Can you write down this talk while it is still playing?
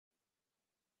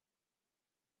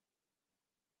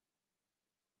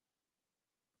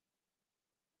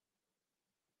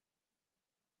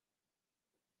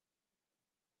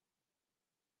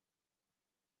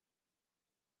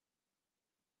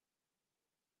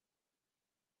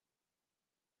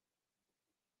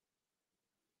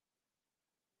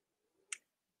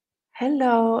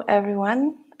Hello,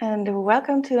 everyone, and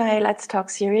welcome to my Let's Talk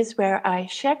series, where I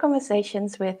share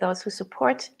conversations with those who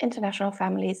support international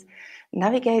families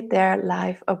navigate their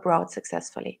life abroad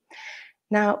successfully.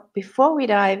 Now, before we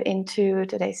dive into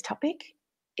today's topic,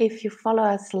 if you follow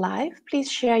us live,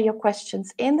 please share your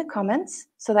questions in the comments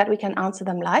so that we can answer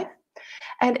them live.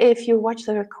 And if you watch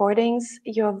the recordings,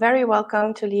 you're very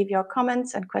welcome to leave your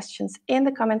comments and questions in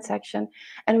the comment section,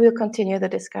 and we'll continue the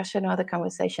discussion or the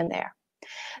conversation there.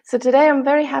 So today I'm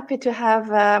very happy to have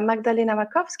Magdalena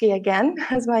Makowski again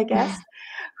as my guest,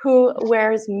 who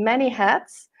wears many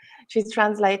hats. She's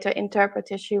translator,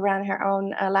 interpreter. She ran her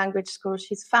own language school.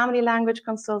 She's family language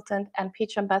consultant and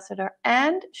Peach ambassador.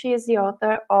 And she is the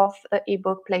author of the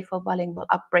ebook Playful Bilingual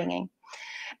Upbringing.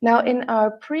 Now, in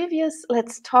our previous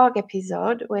Let's Talk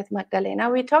episode with Magdalena,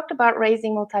 we talked about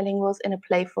raising multilinguals in a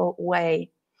playful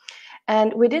way.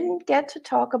 And we didn't get to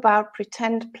talk about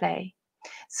pretend play.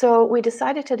 So we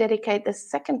decided to dedicate the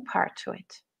second part to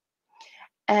it.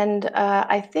 And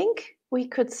I think we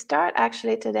could start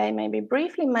actually today maybe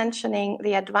briefly mentioning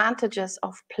the advantages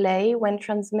of play when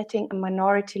transmitting a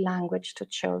minority language to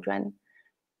children.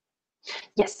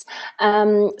 Yes.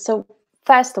 So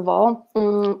first of all,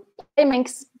 play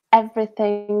makes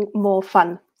everything more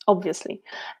fun, obviously.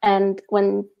 And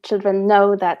when children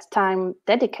know that time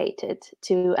dedicated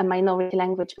to a minority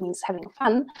language means having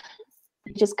fun,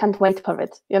 they just can't wait for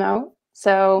it, you know?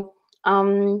 So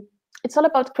it's all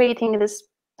about creating this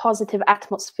positive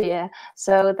atmosphere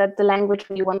so that the language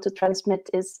we want to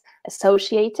transmit is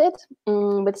associated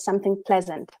with something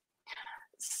pleasant.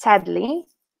 Sadly,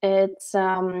 it's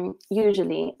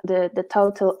usually the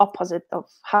total opposite of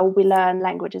how we learn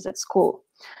languages at school,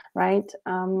 right?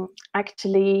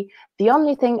 Actually, the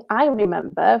only thing I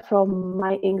remember from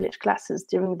my English classes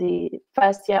during the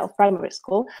first year of primary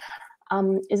school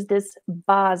is this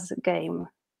buzz game.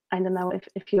 I don't know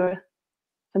if you're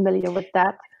familiar with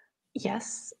that.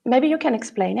 Yes, maybe you can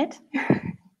explain it.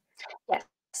 Yes.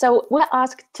 So we're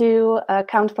asked to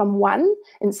count from 1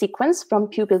 in sequence from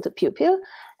pupil to pupil.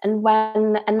 And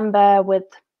when a number with,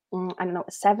 I don't know,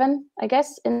 7, I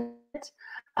guess, in it,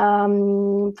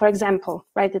 for example,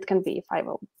 right, it can be 5.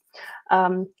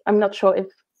 I'm not sure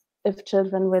if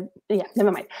children with, yeah,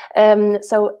 never mind.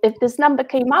 So if this number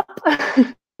came up,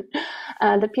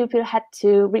 the pupil had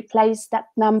to replace that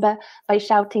number by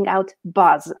shouting out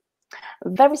buzz.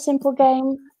 Very simple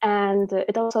game, and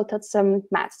it also taught some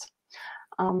maths.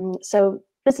 So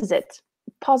this is it.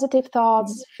 Positive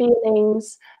thoughts,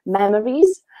 feelings,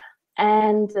 memories,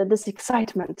 and this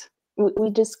excitement. We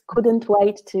just couldn't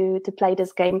wait to play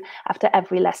this game after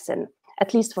every lesson,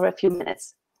 at least for a few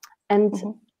minutes. And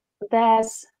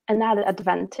there's another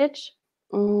advantage.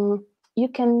 You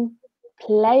can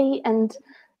play and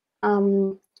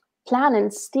plan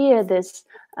and steer this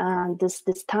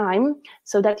time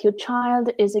so that your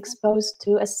child is exposed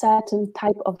to a certain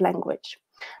type of language.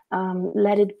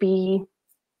 Let it be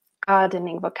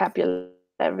gardening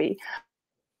vocabulary,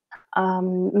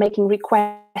 making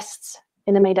requests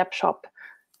in a made-up shop.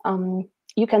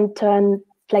 You can turn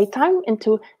playtime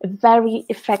into a very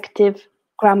effective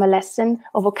grammar lesson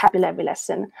or vocabulary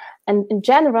lesson. And in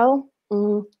general,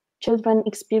 children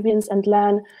experience and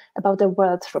learn about the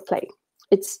world through play.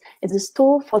 It's a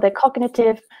tool for their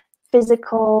cognitive,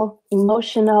 physical,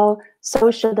 emotional,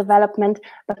 social development,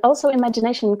 but also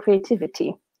imagination and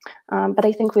creativity. But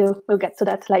I think we'll get to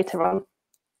that later on.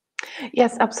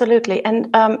 Yes, absolutely.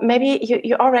 And maybe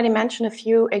you already mentioned a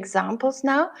few examples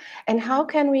now. And how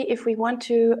can we, if we want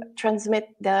to transmit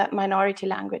the minority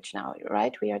language now,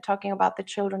 right? We are talking about the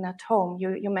children at home.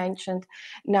 You mentioned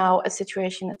now a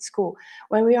situation at school.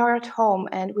 When we are at home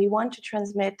and we want to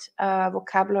transmit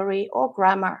vocabulary or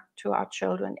grammar to our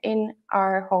children in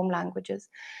our home languages,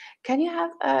 can you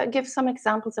give some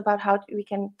examples about how we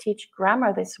can teach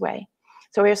grammar this way?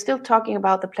 So we're still talking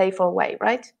about the playful way,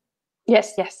 right?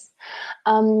 Yes.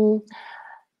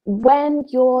 When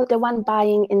you're the one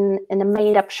buying in a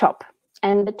made-up shop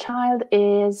and the child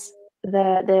is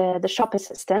the shop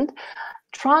assistant,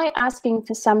 try asking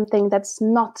for something that's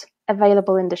not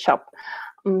available in the shop.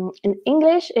 In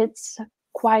English, it's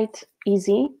quite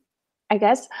easy, I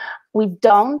guess. We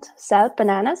don't sell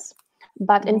bananas,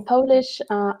 but in Polish,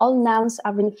 all nouns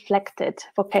are inflected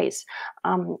for case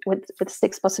with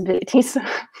 6 possibilities.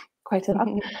 Quite a lot.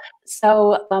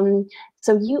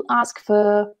 So you ask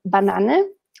for banany,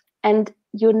 and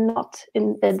they're not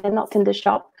in the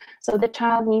shop. So the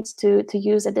child needs to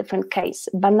use a different case,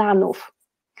 bananów.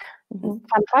 Fun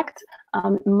fact: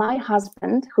 my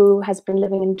husband, who has been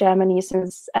living in Germany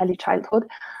since early childhood,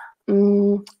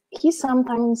 he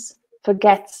sometimes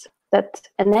forgets that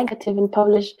a negative in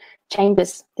Polish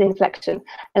changes the inflection.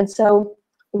 And so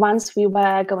once we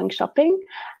were going shopping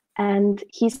and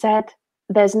he said,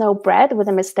 there's no bread, with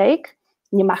a mistake,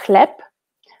 nie ma chleb.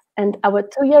 And our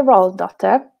 2-year-old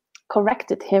daughter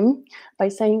corrected him by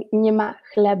saying nie ma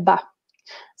chleba.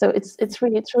 So it's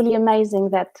really amazing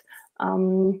that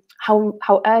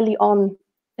how early on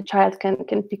a child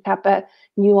can pick up a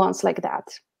nuance like that.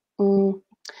 And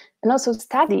also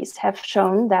studies have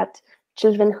shown that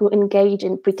children who engage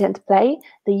in pretend play,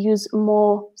 they use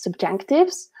more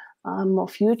subjunctives, more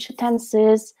future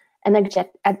tenses, and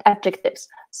adjectives.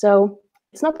 So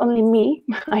it's not only me,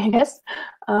 I guess,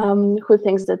 who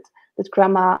thinks that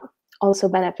grammar also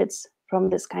benefits from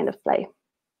this kind of play.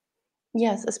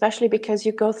 Yes, especially because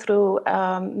you go through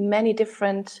many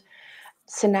different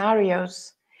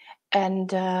scenarios.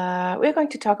 And we're going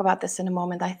to talk about this in a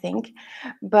moment, I think.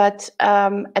 But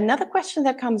another question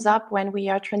that comes up when we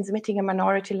are transmitting a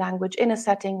minority language in a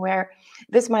setting where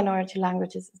this minority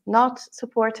language is not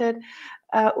supported,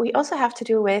 we also have to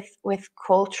do with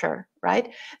culture,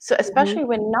 right? So especially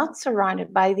when not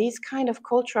surrounded by these kind of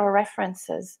cultural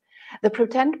references, the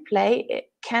pretend play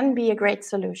can be a great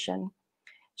solution.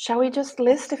 Shall we just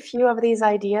list a few of these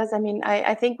ideas? I mean,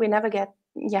 I think we never get,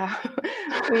 yeah,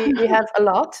 we have a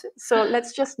lot. So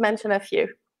let's just mention a few.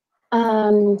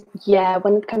 Yeah,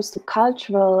 when it comes to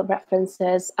cultural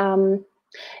references,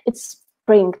 it's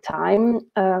springtime.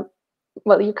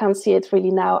 Well, you can't see it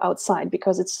really now outside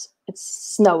because it's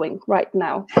snowing right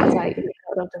now as I look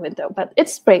out of the window, but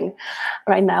it's spring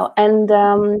right now. And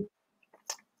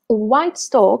white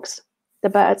storks, the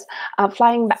birds, are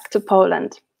flying back to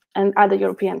Poland and other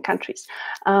European countries.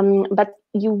 But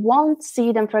you won't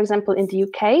see them, for example, in the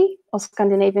UK or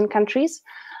Scandinavian countries.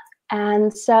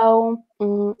 And so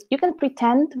you can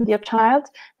pretend with your child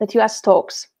that you are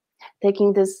storks,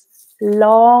 taking this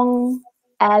long,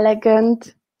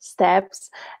 elegant steps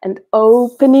and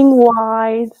opening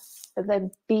wide their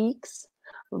beaks,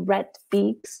 red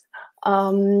beaks,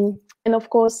 and of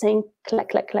course saying clack,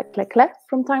 clack, clack, clack, clack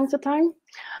from time to time.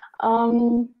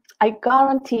 I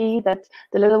guarantee that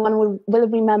the little one will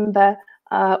remember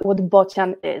what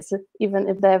bocian is, even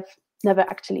if they've never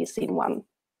actually seen one.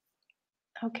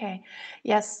 Okay.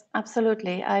 Yes,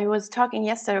 absolutely. I was talking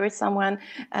yesterday with someone,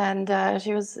 and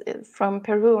she was from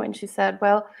Peru, and she said,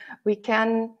 well,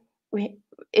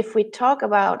 if we talk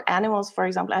about animals, for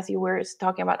example, as you were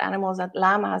talking about animals and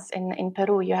llamas in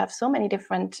Peru, you have so many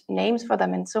different names for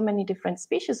them and so many different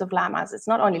species of llamas. It's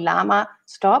not only llama,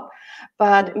 stop,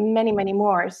 but many, many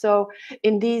more. So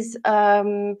in these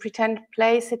pretend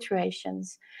play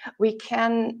situations, we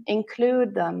can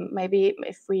include them. Maybe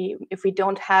if we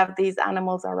don't have these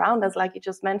animals around us, like you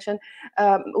just mentioned,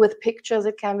 with pictures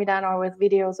it can be done, or with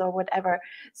videos or whatever.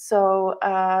 So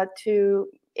to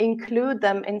include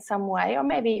them in some way, or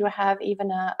maybe you have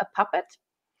even a puppet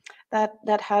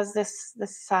that has this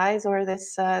size or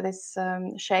this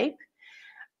shape.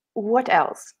 What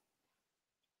else?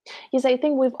 Yes, I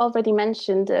think we've already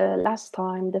mentioned last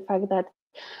time the fact that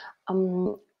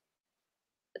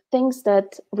things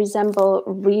that resemble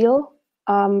real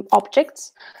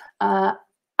objects are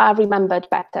remembered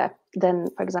better than,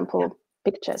 for example,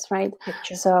 pictures, right?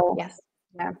 Pictures. So yes.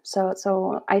 Yeah,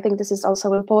 so I think this is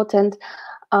also important.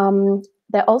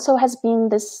 There also has been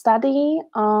this study,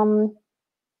 and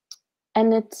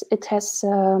it has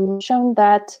shown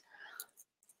that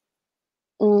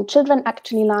children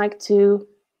actually like to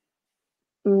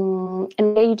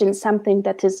engage in something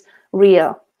that is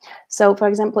real. So, for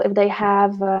example, if they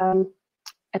have a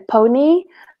pony,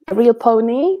 a real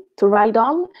pony to ride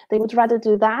on, they would rather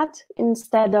do that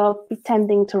instead of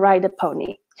pretending to ride a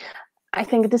pony. I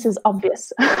think this is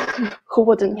obvious. Who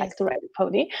wouldn't like to ride a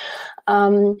pony?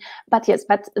 But yes,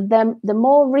 but the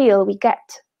more real we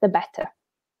get, the better.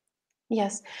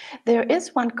 Yes, there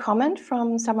is one comment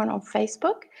from someone on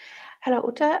Facebook. Hello,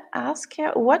 Ute, ask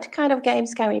here, what kind of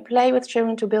games can we play with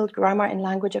children to build grammar and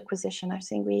language acquisition? I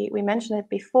think we mentioned it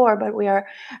before, but we are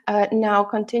now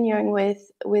continuing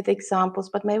with examples,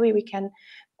 but maybe we can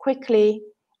quickly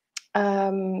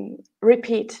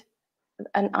repeat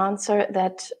an answer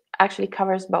that actually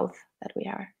covers both that we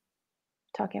are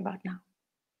talking about now.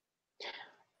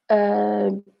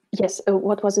 Yes,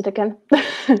 what was it again?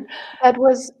 That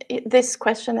was this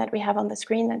question that we have on the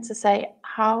screen, and to say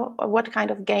what kind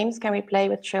of games can we play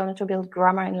with children to build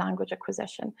grammar and language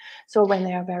acquisition? So when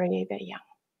they are very, very young.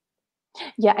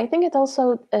 Yeah, I think it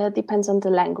also depends on the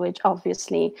language,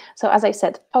 obviously. So as I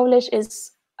said, Polish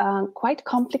is quite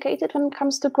complicated when it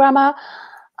comes to grammar.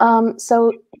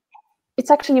 So it's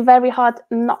actually very hard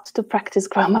not to practice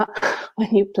grammar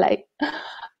when you play.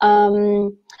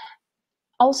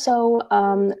 also,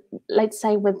 let's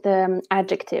say with the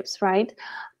adjectives, right?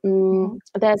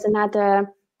 There's another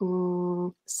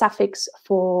suffix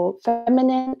for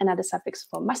feminine, another suffix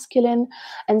for masculine,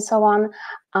 and so on.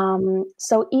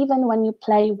 So even when you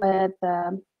play with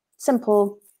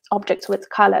simple objects with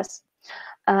colors,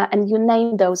 and you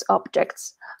name those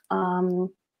objects,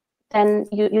 then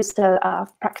you still are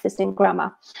practicing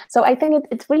grammar. So I think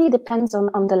it really depends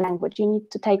on the language. You need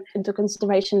to take into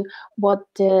consideration what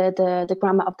the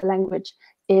grammar of the language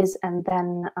is, and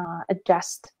then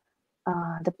adjust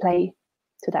the play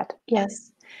to that.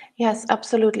 Yes, yes,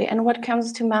 absolutely. And what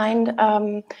comes to mind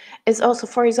is also,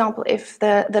 for example, if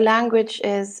the language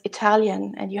is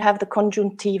Italian and you have the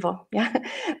congiuntivo, yeah,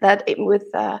 that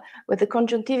with the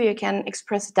congiuntivo you can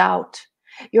express doubt.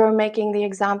 You're making the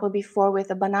example before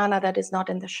with a banana that is not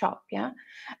in the shop, yeah?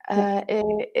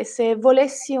 E se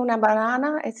volessi una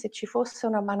banana, e se ci fosse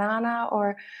una banana,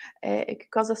 or che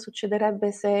cosa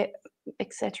succederebbe se,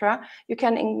 etc. You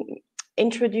can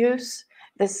introduce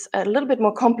this a little bit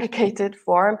more complicated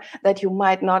form that you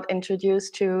might not introduce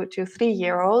to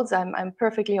 3-year-olds. I'm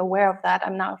perfectly aware of that.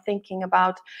 I'm now thinking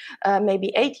about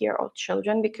maybe 8-year-old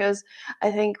children, because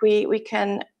I think we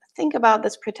can think about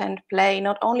this pretend play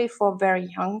not only for very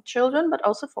young children, but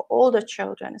also for older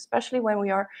children, especially when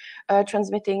we are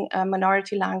transmitting a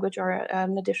minority language or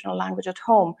an additional language at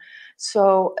home.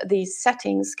 So these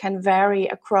settings can vary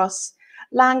across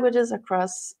languages,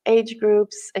 across age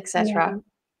groups, etc.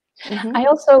 I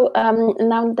also,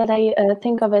 now that I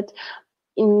think of it,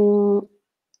 in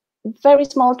very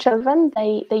small children,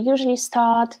 they usually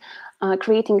start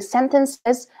creating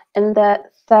sentences in the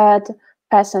third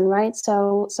person, right?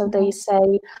 So they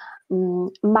say,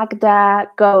 Magda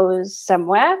goes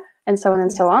somewhere, and so on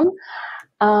and so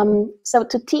on. So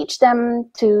to teach them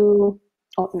to,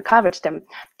 or encourage them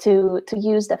to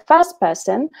use the first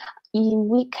person,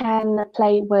 we can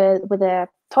play with a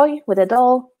toy, with a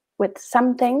doll, with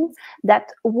something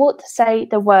that would say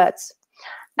the words.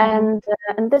 And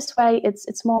this way,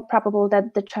 it's more probable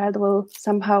that the child will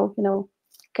somehow,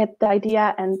 get the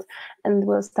idea and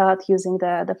will start using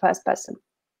the first person.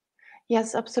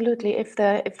 Yes, absolutely. If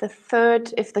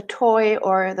the toy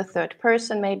or the third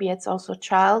person, maybe it's also a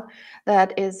child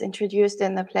that is introduced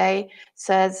in the play,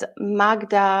 says,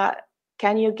 Magda,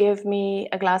 can you give me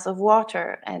a glass of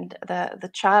water? And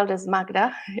the child is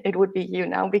Magda. It would be you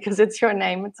now because it's your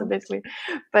name. It's a bit weird.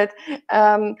 But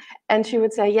and she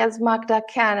would say, yes, Magda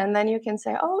can. And then you can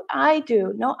say, oh, I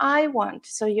do. No, I want.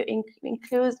 So you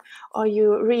include, or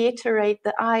you reiterate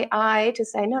the I to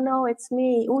say, no, it's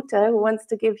me, Ute, who wants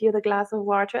to give you the glass of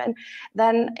water. And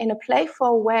then in a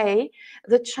playful way,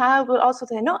 the child will also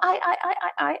say, no,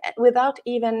 I, without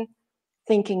even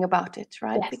thinking about it,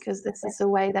 right? Yes. Because this is a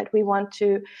way that we want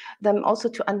them also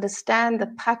to understand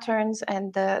the patterns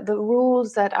and the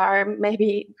rules that are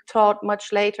maybe taught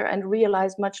much later and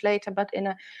realized much later, but in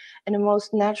a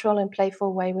most natural and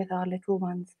playful way with our little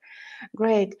ones.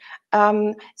 Great.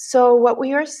 So what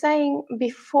we were saying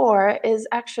before is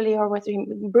actually, or what we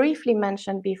briefly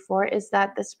mentioned before, is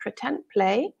that this pretend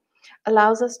play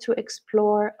allows us to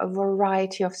explore a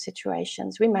variety of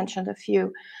situations. We mentioned a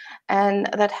few, and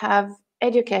that have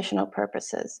educational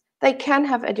purposes. They can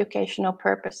have educational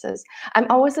purposes. I'm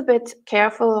always a bit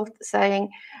careful of saying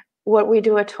what we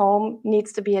do at home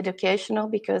needs to be educational,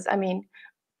 because I mean,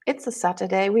 it's a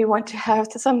Saturday, we want to have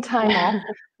some time off,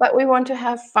 but we want to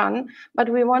have fun, but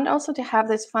we want also to have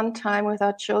this fun time with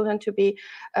our children to be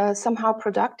somehow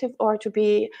productive, or to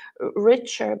be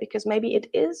richer, because maybe it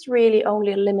is really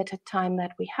only a limited time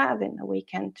that we have in the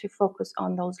weekend to focus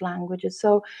on those languages.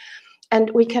 So, and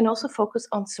we can also focus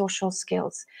on social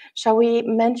skills. Shall we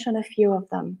mention a few of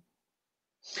them?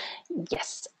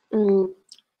 Yes.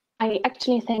 I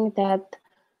actually think that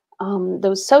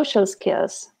those social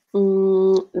skills,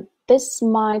 this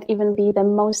might even be the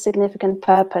most significant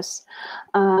purpose,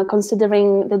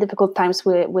 considering the difficult times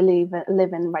we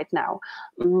live in right now.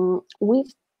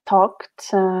 We've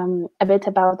talked a bit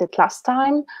about it last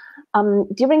time.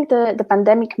 During the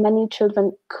pandemic, many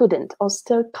children couldn't or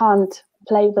still can't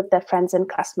play with their friends and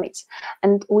classmates,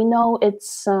 and we know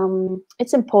it's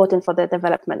important for their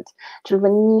development.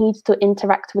 Children need to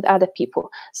interact with other people,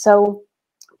 so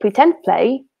pretend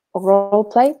play or role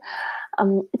play,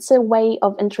 it's a way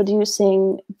of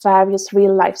introducing various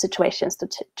real life situations to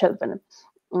children.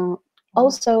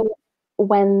 Also,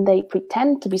 when they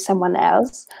pretend to be someone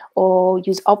else or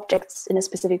use objects in a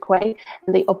specific way,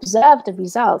 and they observe the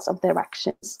results of their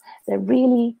actions, they're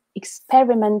really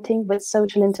experimenting with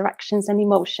social interactions and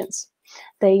emotions.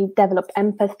 They develop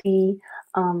empathy,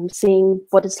 seeing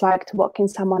what it's like to walk in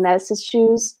someone else's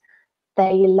shoes.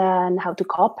 They learn how to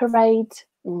cooperate,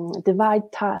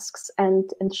 divide tasks,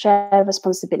 and share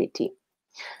responsibility.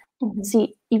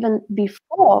 See, even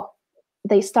before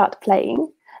they start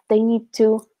playing, they need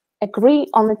to agree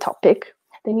on the topic.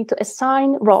 They need to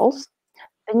assign roles.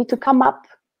 They need to come up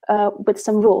with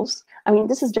some rules. I mean,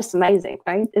 this is just amazing,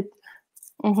 right? It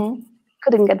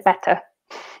couldn't get better.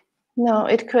 No,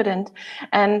 it couldn't.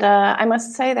 And I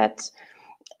must say that,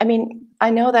 I mean, I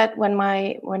know that when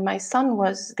my son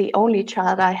was the only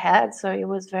child I had, so he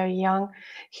was very young,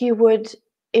 he would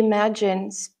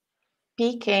imagine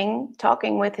speaking,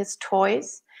 talking with his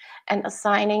toys and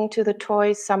assigning to the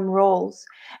toys some roles,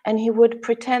 and he would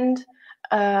pretend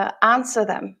answer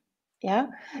them. Yeah,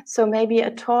 so maybe a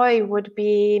toy would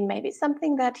be maybe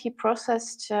something that he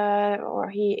processed or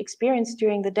he experienced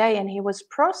during the day, and he was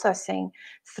processing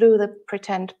through the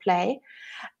pretend play,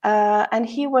 and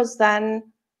he was then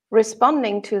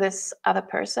responding to this other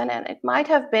person. And it might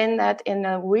have been that in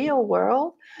a real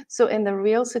world, so in the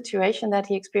real situation that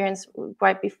he experienced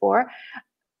right before,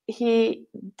 he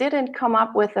didn't come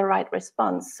up with the right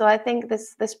response. So I think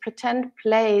this pretend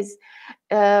plays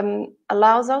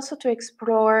allows also to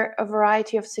explore a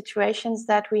variety of situations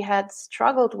that we had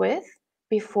struggled with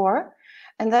before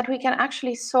and that we can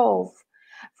actually solve.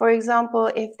 For example,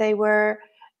 if they were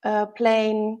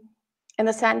playing in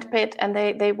the sandpit and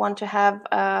they want to have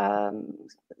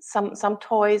some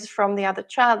toys from the other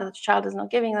child, the child is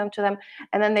not giving them to them,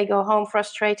 and then they go home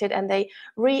frustrated and they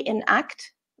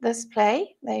reenact this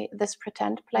play, this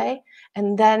pretend play,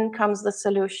 and then comes the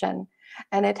solution.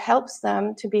 And it helps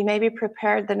them to be maybe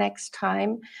prepared the next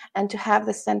time and to have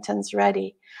the sentence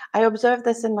ready. I observed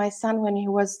this in my son when he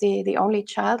was the only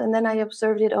child, and then I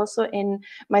observed it also in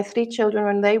my 3 children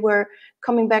when they were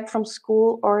coming back from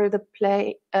school or the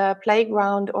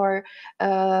playground or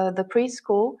the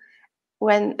preschool,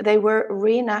 when they were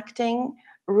reenacting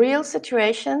real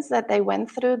situations that they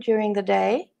went through during the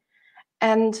day,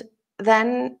 and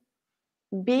then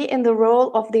be in the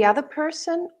role of the other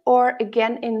person or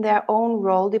again in their own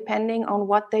role, depending on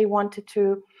what they wanted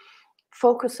to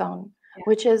focus on.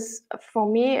 Which is, for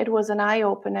me, it was an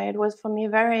eye-opener. It was for me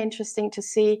very interesting to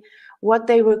see what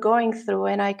they were going through,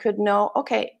 and I could know,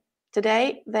 okay,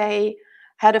 today they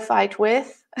had a fight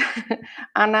with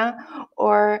Anna,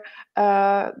 or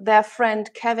their friend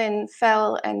Kevin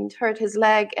fell and hurt his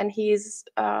leg, and he's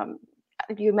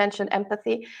you mentioned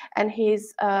empathy, and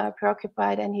he's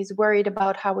preoccupied and he's worried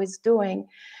about how he's doing.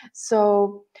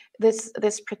 So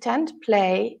this pretend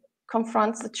play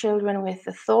confronts the children with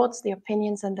the thoughts, the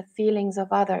opinions, and the feelings of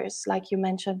others, like you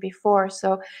mentioned before.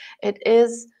 So it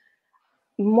is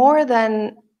more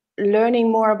than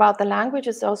learning more about the language,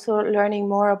 it's also learning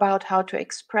more about how to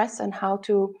express and how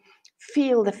to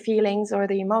feel the feelings or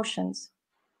the emotions.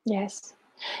 Yes,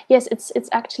 it's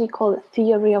actually called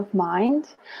theory of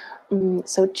mind.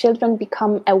 So children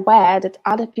become aware that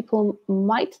other people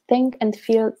might think and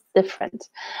feel different.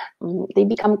 They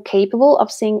become capable of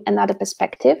seeing another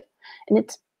perspective, and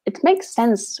it makes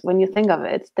sense when you think of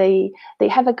it. They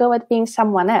have a go at being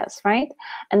someone else, right?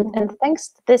 And thanks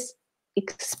to this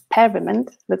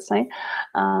experiment, let's say,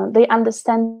 they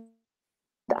understand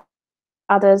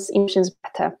others' emotions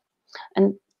better.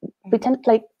 And pretend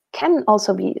play can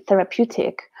also be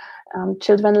therapeutic.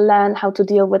 Children learn how to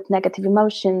deal with negative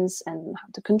emotions and how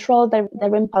to control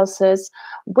their impulses,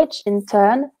 which in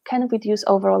turn can reduce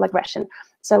overall aggression.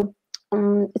 So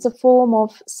it's a form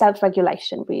of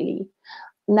self-regulation, really.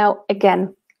 Now,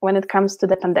 again, when it comes to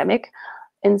the pandemic,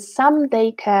 in some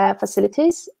daycare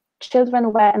facilities,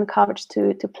 children were encouraged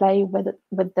to play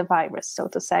with the virus, so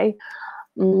to say.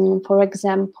 For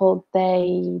example,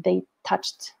 they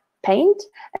touched paint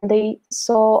and they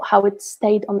saw how it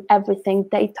stayed on everything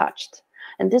they touched,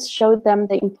 and this showed them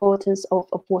the importance of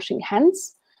washing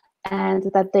hands and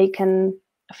that they can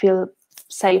feel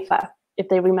safer if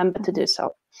they remember to do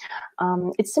so.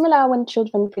 It's similar when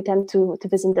children pretend to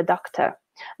visit the doctor.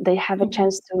 They have a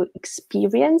chance to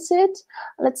experience it,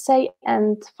 let's say,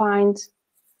 and find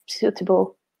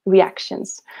suitable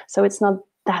reactions. So it's not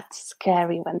that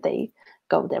scary when they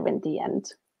go there in the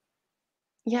end.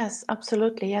 Yes,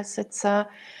 absolutely. Yes,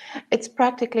 it's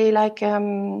practically like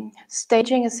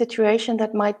staging a situation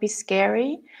that might be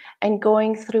scary and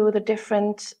going through the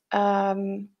different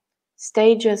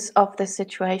stages of the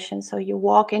situation. So you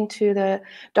walk into the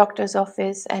doctor's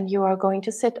office and you are going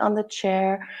to sit on the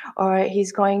chair, or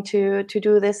he's going to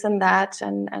do this and that,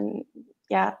 and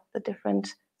yeah, the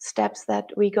different steps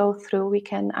that we go through, we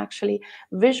can actually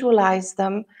visualize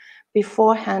them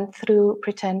beforehand through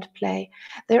pretend play.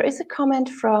 There is a comment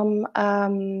from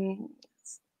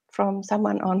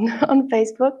someone on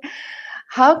Facebook.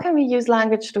 How can we use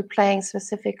language through playing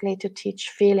specifically to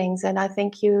teach feelings? And I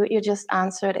think you just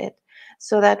answered it.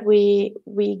 So that we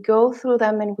go through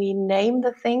them and we name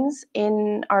the things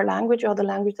in our language or the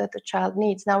language that the child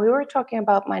needs. Now, we were talking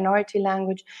about minority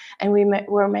language, and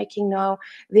were making now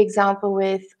the example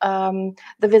with the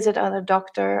visit at a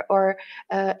doctor, or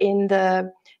in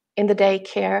the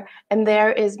daycare, and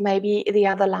there is maybe the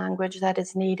other language that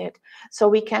is needed. So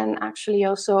we can actually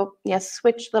also, yes,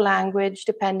 switch the language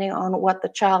depending on what the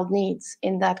child needs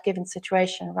in that given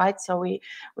situation, right? So we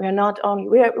are not only,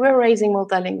 we're raising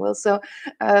multilinguals, so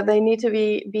they need to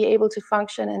be able to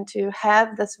function and to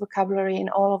have this vocabulary in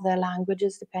all of their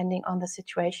languages depending on the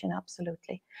situation.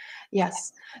 Absolutely,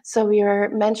 yes. So we are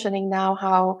mentioning now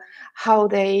how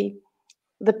the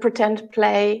pretend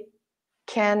play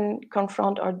can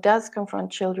confront, or does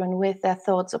confront, children with their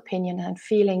thoughts, opinion, and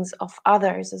feelings of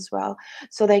others as well.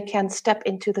 So they can step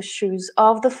into the shoes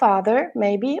of the father,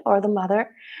 maybe, or the mother,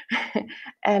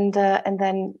 and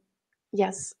then,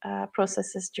 yes,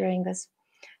 processes during this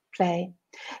play.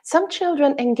 Some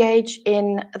children engage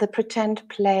in the pretend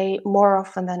play more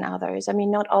often than others. I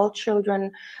mean, not all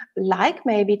children like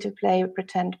maybe to play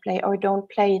pretend play, or don't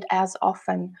play it as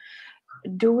often.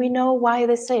 Do we know why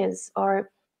this is, or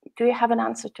do you have an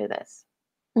answer to this?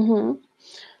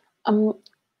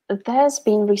 There's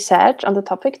been research on the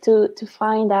topic to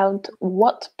find out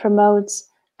what promotes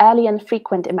early and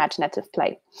frequent imaginative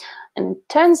play. And it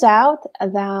turns out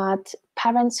that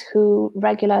parents who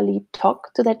regularly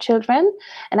talk to their children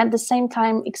and at the same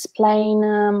time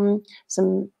explain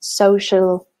some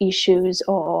social issues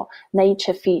or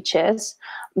nature features,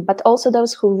 but also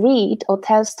those who read or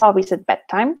tell stories at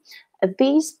bedtime,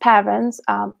 these parents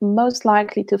are most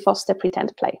likely to foster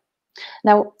pretend play.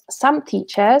 Now, some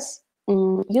teachers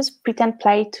use pretend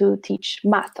play to teach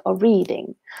math or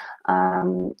reading.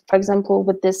 For example,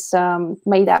 with this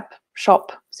made-up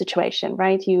shop situation,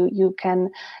 right? You can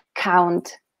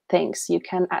count things. You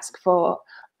can ask for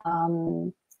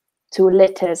 2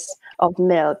 liters of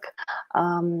milk.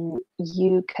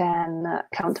 You can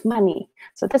count money.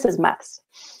 So this is maths.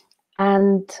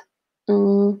 And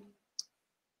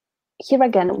here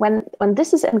again, when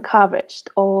this is encouraged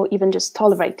or even just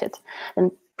tolerated,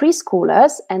 then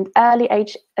preschoolers and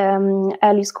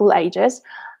early school ages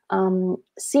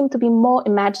seem to be more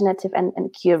imaginative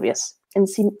and curious, and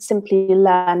simply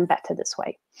learn better this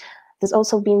way. There's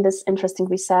also been this interesting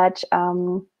research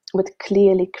with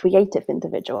clearly creative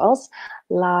individuals,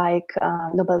 like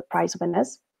Nobel Prize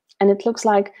winners. And it looks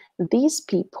like these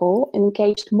people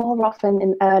engaged more often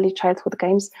in early childhood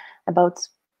games about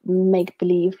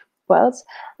make-believe worlds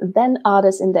than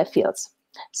others in their fields.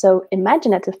 So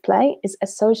imaginative play is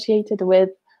associated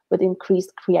with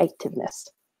increased creativeness,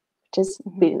 which is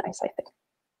really nice, I think.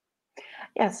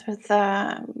 Yes, with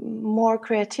more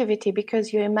creativity,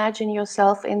 because you imagine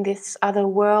yourself in this other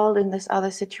world, in this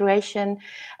other situation,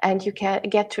 and you can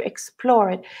get to explore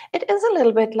it. It is a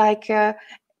little bit like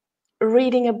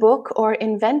reading a book or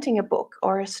inventing a book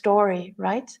or a story,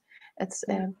 right? It's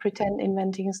pretend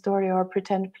inventing a story or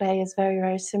pretend play is very,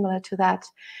 very similar to that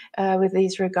with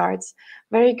these regards.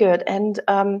 Very good. And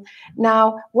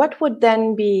now, what would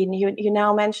then be, you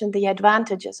now mentioned the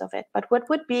advantages of it, but what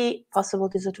would be possible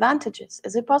disadvantages?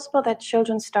 Is it possible that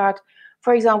children start,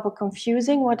 for example,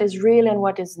 confusing what is real and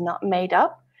what is not made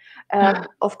up?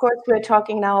 Of course, we're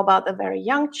talking now about the very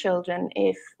young children.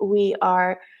 If we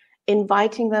are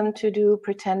inviting them to do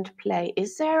pretend play,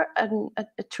 is there a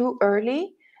too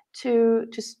early to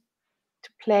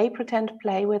play pretend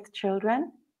play with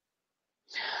children?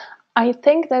 I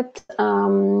think that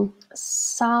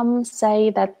some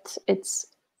say that it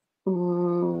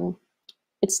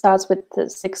starts with the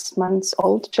 6 months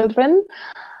old children,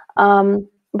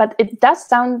 but it does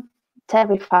sound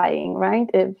terrifying, right?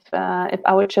 If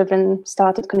our children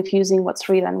started confusing what's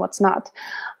real and what's not.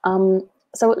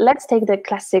 So let's take the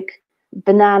classic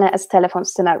banana as telephone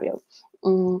scenario.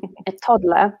 A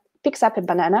toddler picks up a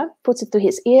banana, puts it to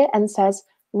his ear, and says,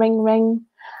 "Ring, ring."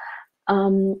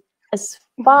 As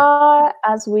far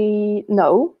as we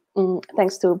know,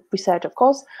 thanks to research, of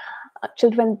course,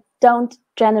 children don't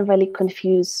generally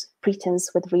confuse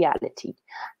pretense with reality,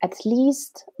 at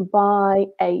least by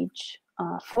age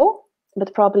 4,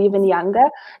 but probably even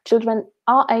younger. Children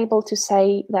are able to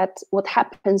say that what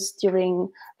happens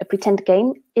during a pretend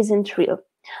game isn't real.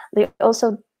 They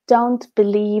also don't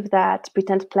believe that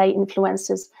pretend play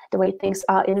influences the way things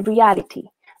are in reality.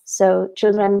 So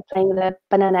children playing the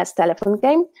bananas telephone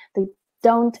game, they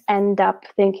don't end up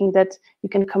thinking that you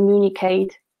can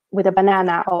communicate with a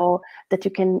banana or that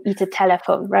you can eat a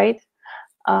telephone, right?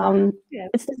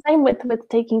 It's the same with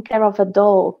taking care of a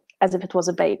doll as if it was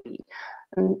a baby.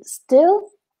 And still,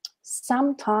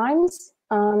 sometimes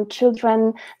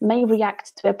children may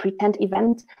react to a pretend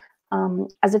event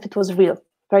as if it was real.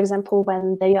 For example,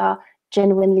 when they are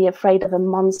genuinely afraid of a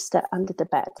monster under the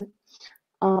bed.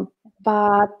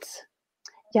 But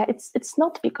yeah, it's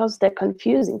not because they're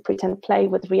confusing pretend play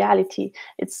with reality.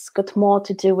 It's got more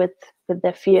to do with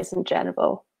their fears in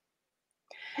general.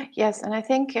 Yes, and I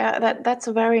think that's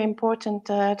a very important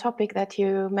topic that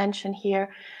you mentioned here.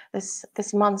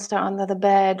 This monster under the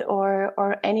bed,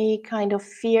 or any kind of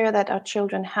fear that our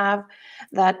children have.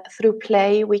 That through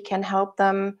play we can help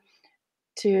them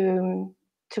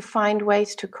to find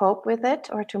ways to cope with it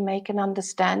or to make an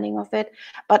understanding of it.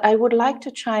 But I would like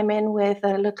to chime in with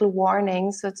a little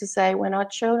warning, so to say, when our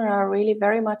children are really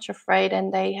very much afraid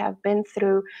and they have been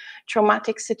through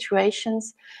traumatic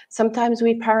situations, sometimes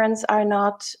we parents are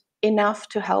not enough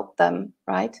to help them,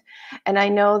 right? And I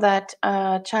know that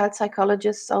child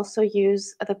psychologists also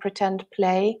use the pretend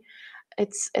play.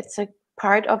 It's a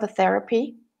part of a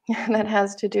therapy that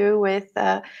has to do with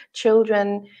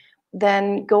children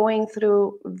then going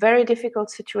through very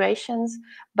difficult situations,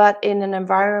 but in an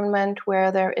environment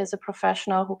where there is a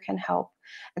professional who can help.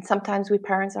 And sometimes we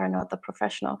parents are not the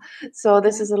professional. So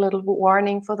this is a little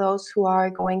warning for those who are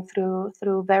going through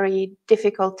very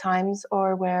difficult times,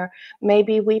 or where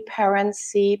maybe we parents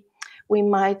see we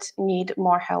might need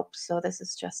more help. So this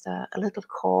is just a little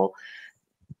call.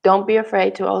 Don't be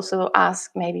afraid to also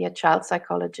ask maybe a child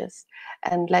psychologist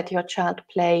and let your child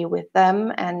play with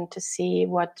them and to see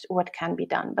what can be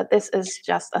done. But this is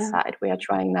just aside. We are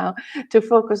trying now to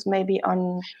focus maybe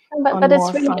on but it's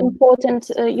more really fun. important,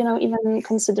 even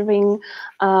considering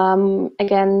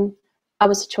again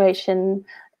our situation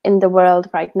in the world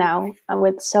right now,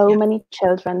 with so many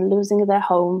children losing their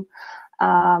home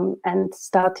and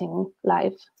starting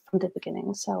life from the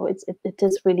beginning. So it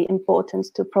is really important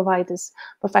to provide this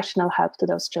professional help to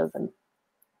those children.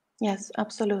 Yes,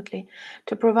 absolutely.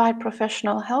 To provide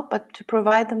professional help, but to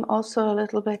provide them also a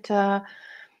little bit a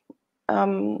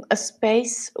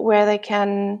space where they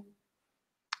can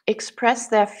express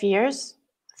their fears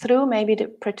through maybe the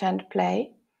pretend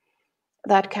play.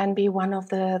 That can be one of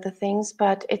the things,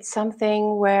 but it's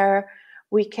something where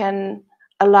we can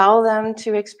allow them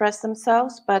to express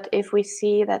themselves. But if we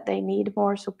see that they need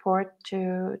more support,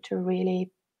 to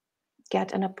really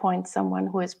get and appoint someone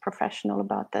who is professional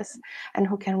about this and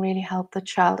who can really help the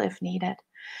child if needed.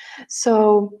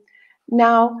 So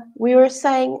now we were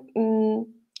saying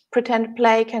pretend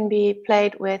play can be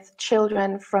played with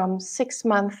children from 6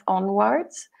 months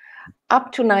onwards,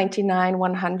 up to 99,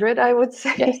 100, I would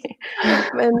say. Yes.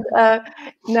 And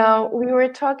now we were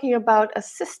talking about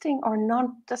assisting or not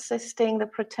assisting the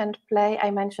pretend play.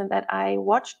 I mentioned that I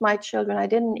watched my children. I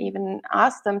didn't even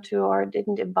ask them to, or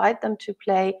didn't invite them to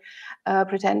play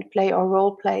pretend play or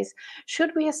role plays.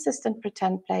 Should we assist in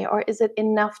pretend play, or is it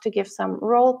enough to give some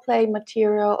role play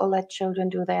material or let children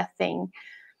do their thing?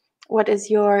 What is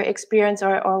your experience,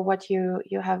 or what you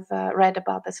have read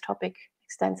about this topic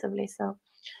extensively? So.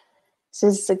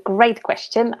 This is a great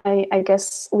question. I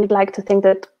guess we'd like to think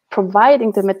that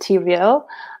providing the material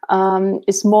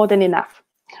is more than enough.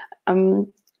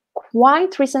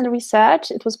 Quite recent research,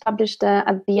 it was published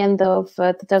at the end of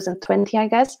 2020, I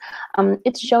guess.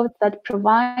 It showed that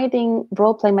providing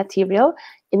role play material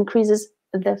increases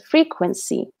the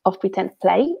frequency of pretend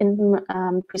play in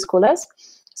preschoolers.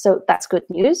 So that's good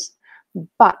news.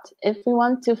 But if we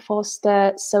want to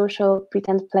foster social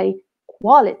pretend play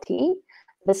quality,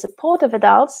 the support of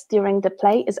adults during the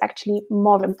play is actually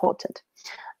more important.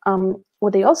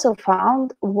 What they also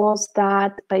found was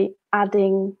that by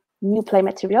adding new play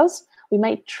materials, we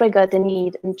may trigger the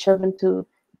need in children to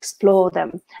explore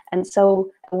them, and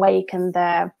so awaken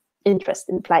their interest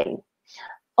in playing.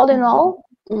 All in all,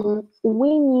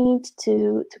 we need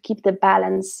to keep the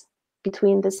balance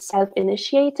between the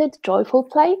self-initiated, joyful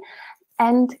play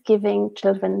and giving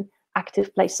children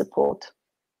active play support.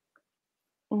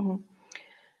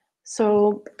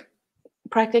 So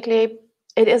practically,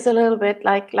 it is a little bit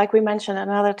like we mentioned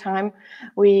another time.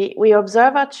 We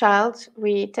observe our child,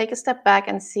 we take a step back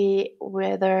and see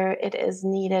whether it is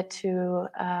needed to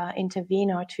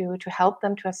intervene or to help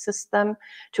them, to assist them,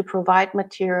 to provide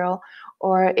material,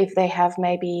 or if they have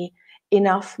maybe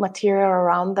enough material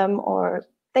around them, or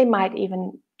they might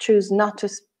even choose not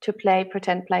to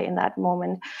pretend play in that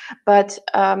moment. But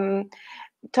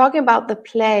talking about the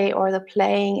play or the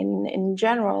playing in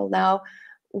general now,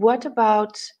 what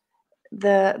about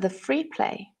the free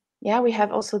play? Yeah, we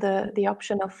have also the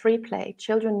option of free play.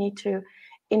 Children need to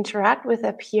interact with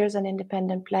their peers, and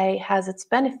independent play has its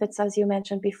benefits, as you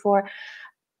mentioned before.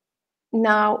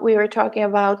 Now we were talking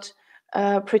about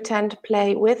pretend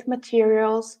play with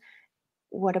materials.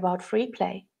 What about free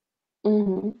play?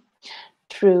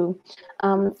 True.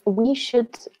 We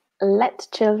should let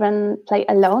children play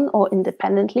alone or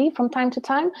independently from time to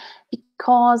time,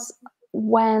 because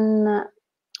when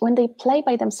they play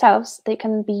by themselves, they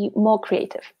can be more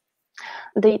creative.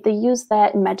 They use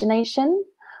their imagination,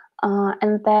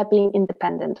 and they're being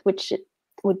independent, which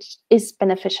is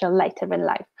beneficial later in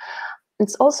life.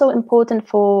 It's also important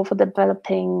for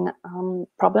developing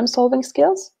problem-solving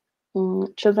skills.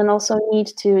 Children also need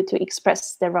to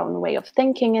express their own way of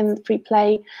thinking in free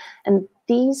play, and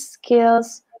these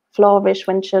skills flourish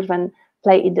when children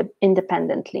play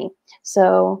independently.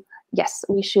 So yes,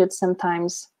 we should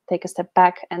sometimes take a step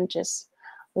back and just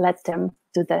let them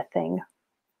do their thing.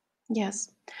 Yes,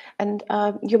 and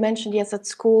you mentioned, yes, at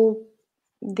school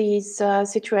these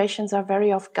situations are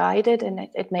very oft guided, and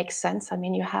it makes sense. I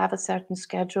mean, you have a certain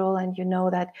schedule and you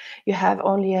know that you have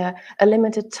only a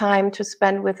limited time to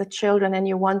spend with the children, and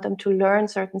you want them to learn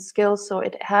certain skills, so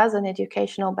it has an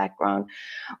educational background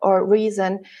or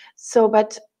reason. So,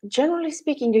 but generally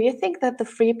speaking, do you think that the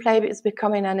free play is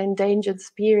becoming an endangered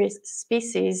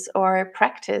species or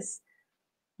practice?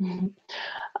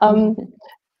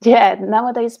 Yeah,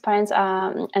 nowadays parents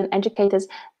and educators,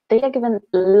 they are given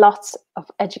lots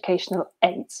of educational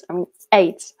aids. I mean,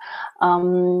 aids.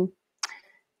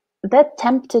 They're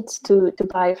tempted to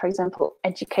buy, for example,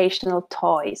 educational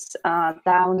toys,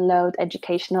 download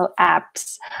educational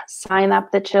apps, sign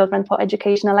up the children for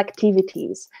educational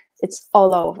activities. It's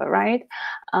all over, right?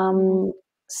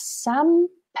 Some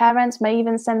parents may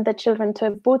even send their children to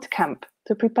a boot camp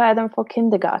to prepare them for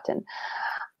kindergarten.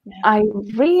 Yeah. I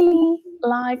really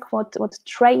like what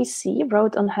Tracy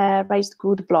wrote on her Raised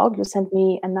Good blog. You sent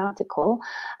me an article.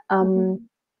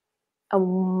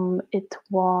 It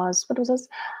was, what was this?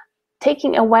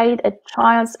 Taking away a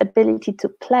child's ability to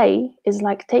play is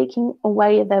like taking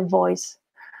away their voice.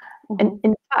 And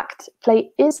in fact,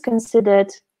 play is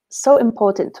considered so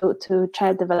important to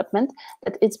child development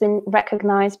that it's been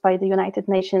recognized by the United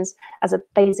Nations as a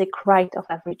basic right of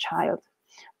every child.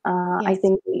 Yes. I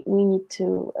think we need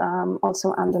to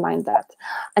also underline that.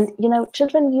 And, you know,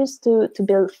 children used to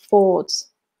build forts,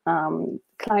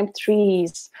 climb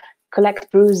trees,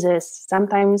 collect bruises.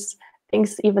 Sometimes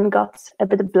things even got a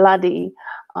bit bloody,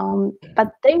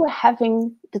 but they were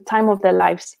having the time of their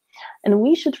lives. And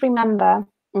we should remember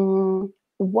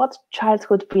what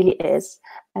childhood really is,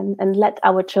 and let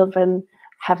our children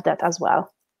have that as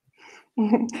well.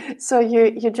 So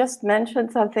you just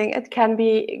mentioned something. It can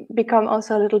become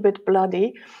also a little bit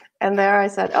bloody, and there I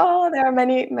said, oh, there are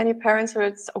many parents who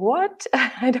it's what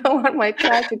I don't want my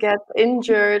child to get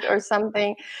injured or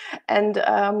something. And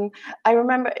I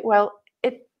remember, well,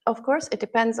 of course it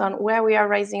depends on where we are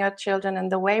raising our children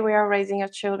and the way we are raising our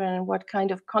children and what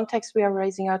kind of context we are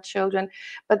raising our children.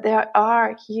 But there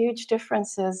are huge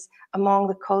differences among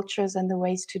the cultures and the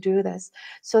ways to do this.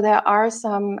 So there are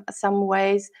some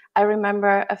ways. I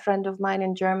remember a friend of mine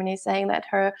in Germany saying that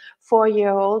her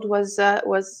 4-year-old was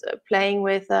playing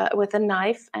with a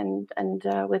knife and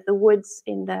with the woods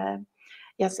in the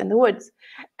woods,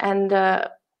 and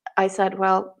I said,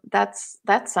 well, that's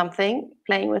something,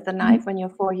 playing with a knife when you're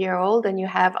 4-year-old and you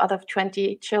have other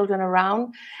 20 children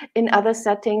around. In other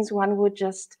settings, one would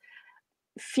just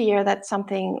fear that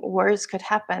something worse could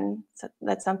happen,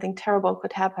 that something terrible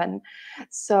could happen.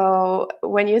 So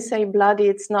when you say bloody,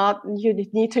 it's not you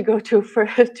need to go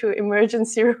to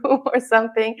emergency room or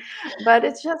something, but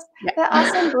it's just there are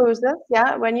some bruises.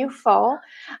 Yeah, when you fall,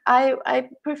 I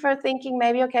prefer thinking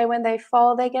maybe, okay, when they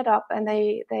fall, they get up and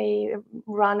they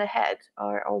run ahead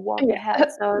or walk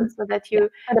ahead, so that you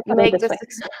make this.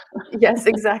 Yes,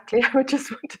 exactly. I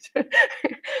just wanted to.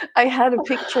 I had a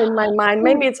picture in my mind.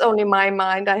 Maybe it's only my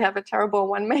mind. I have a terrible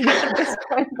one maybe at this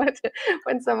point, but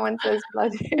when someone says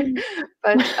bloody,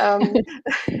 but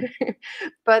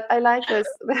but I like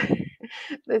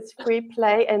this free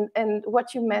play and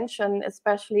what you mentioned,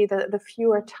 especially the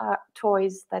fewer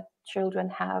toys that children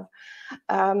have,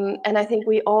 and I think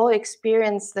we all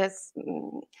experience this.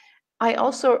 I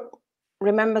also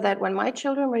remember that when my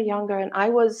children were younger and I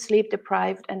was sleep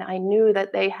deprived and I knew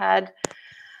that they had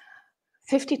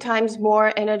 50 times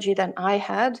more energy than I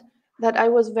had, that I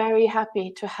was very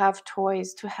happy to have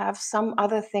toys, to have some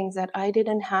other things that I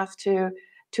didn't have to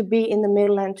be in the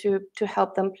middle and to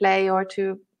help them play, or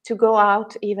to go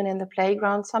out even in the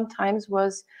playground. Sometimes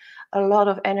was a lot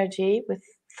of energy with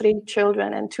 3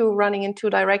 children and 2 running in 2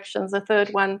 directions, the third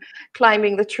one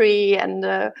climbing the tree, and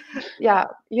yeah,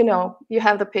 you know, you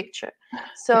have the picture.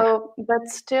 So, but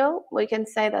still, we can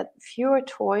say that fewer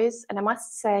toys. And I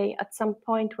must say, at some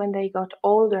point when they got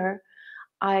older,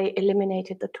 I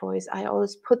eliminated the toys. I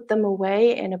always put them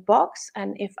away in a box,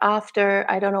 and if after,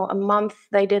 I don't know, a month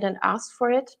they didn't ask for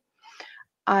it,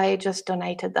 I just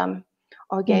donated them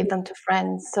or gave them to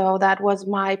friends. So that was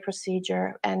my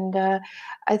procedure. And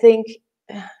I think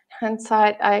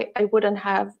hindsight, I wouldn't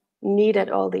have needed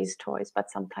all these toys, but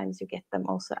sometimes you get them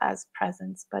also as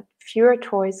presents. But fewer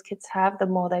toys kids have, the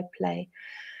more they play.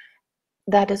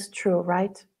 That is true,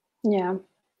 right? Yeah.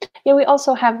 Yeah, we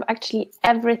also have actually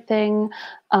everything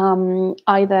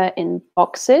either in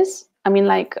boxes, I mean,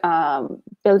 like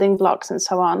building blocks and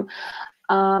so on.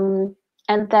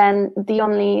 And then the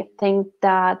only thing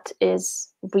that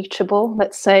is reachable,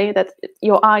 let's say, that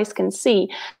your eyes can see,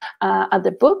 are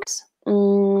the books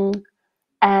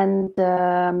and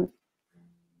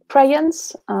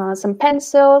crayons, some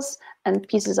pencils and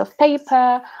pieces of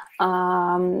paper,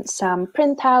 some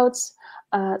printouts.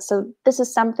 So this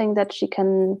is something that she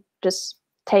can just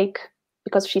take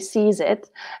because she sees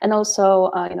it, and also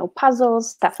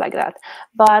puzzles, stuff like that.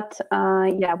 But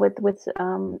yeah, with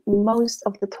most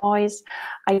of the toys,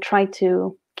 I try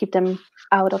to keep them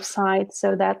out of sight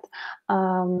so that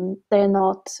they're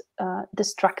not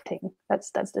distracting.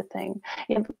 That's the thing.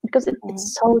 Yeah, because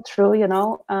it's so true.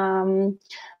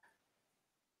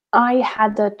 I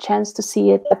had the chance to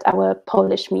see it at our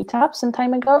Polish meetup some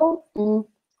time ago.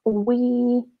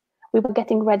 We were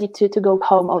getting ready to go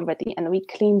home already, and we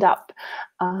cleaned up,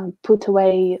 put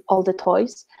away all the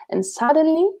toys, and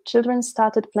suddenly children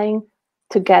started playing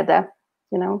together,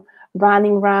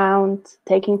 running around,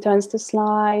 taking turns to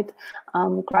slide,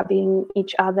 grabbing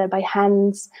each other by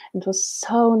hands. It was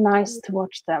so nice to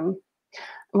watch them.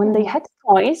 When they had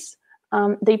toys,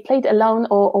 they played alone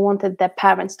or wanted their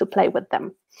parents to play with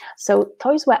them. So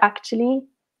toys were actually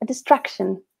a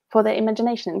distraction for their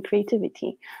imagination and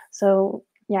creativity. So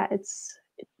yeah,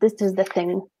 this is the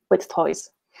thing with toys.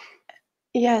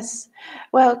 Yes.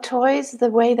 Well, toys, the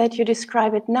way that you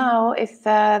describe it now, if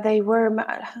they were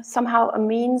somehow a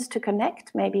means to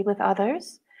connect maybe with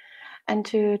others and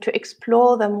to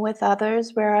explore them with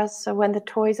others, whereas when the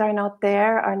toys are not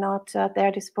there, are not at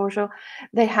their disposal,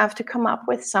 they have to come up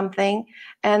with something,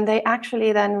 and they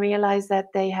actually then realize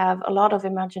that they have a lot of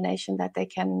imagination that they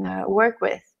can work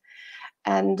with.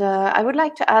 And I would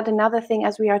like to add another thing,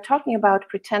 as we are talking about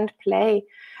pretend play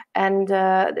and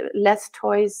less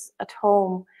toys at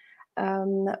home.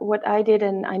 What I did,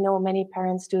 and I know many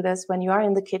parents do this, when you are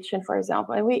in the kitchen, for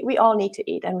example, and we all need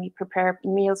to eat and we prepare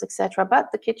meals, etc.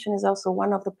 But the kitchen is also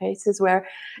one of the places where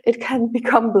it can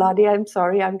become bloody. I'm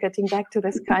sorry, I'm getting back to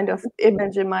this kind of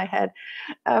image in my head.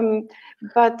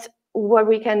 But what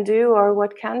we can do, or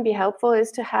what can be helpful,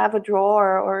 is to have a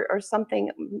drawer or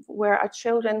something where our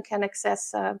children can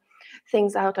access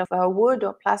things out of wood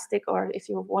or plastic, or if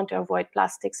you want to avoid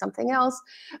plastic, something else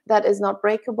that is not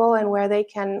breakable, and where they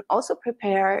can also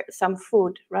prepare some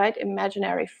food, right?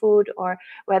 Imaginary food, or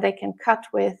where they can cut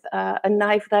with a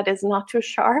knife that is not too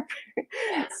sharp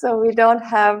so we don't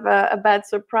have a bad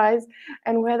surprise,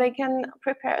 and where they can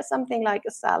prepare something like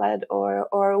a salad,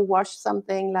 or wash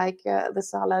something like the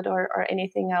salad, or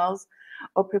anything else,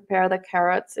 or prepare the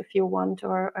carrots if you want,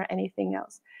 or anything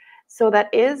else. So that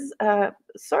is a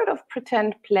sort of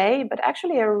pretend play, but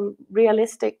actually a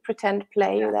realistic pretend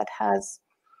play that has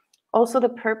also the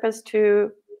purpose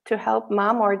to help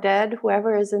mom or dad,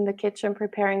 whoever is in the kitchen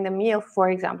preparing the meal, for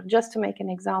example, just to make an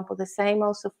example. The same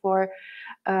also for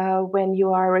when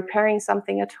you are repairing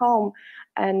something at home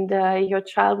and your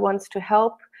child wants to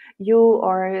help you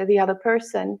or the other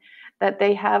person, that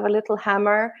they have a little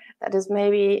hammer that is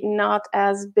maybe not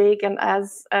as big and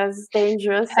as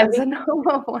dangerous as a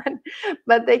normal one,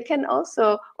 but they can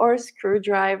also, or a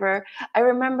screwdriver. I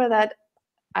remember that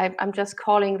I'm just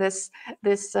calling this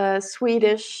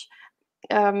Swedish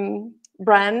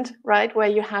brand, right, where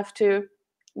you have to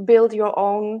build your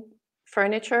own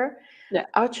furniture. Yeah.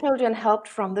 Our children helped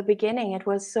from the beginning. It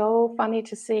was so funny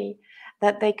to see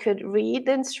that they could read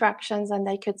the instructions and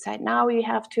they could say, now we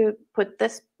have to put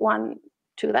this one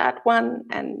to that one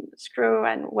and screw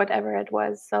and whatever it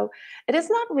was. So it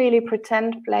is not really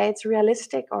pretend play, it's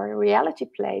realistic or reality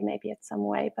play maybe in some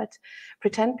way, but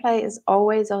pretend play is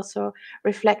always also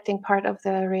reflecting part of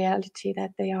the reality that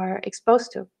they are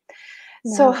exposed to.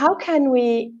 Yeah. So how can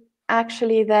we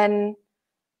actually then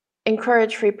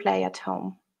encourage free play at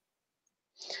home?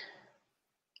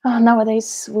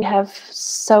 Nowadays we have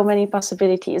so many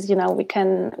possibilities. We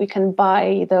can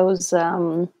buy those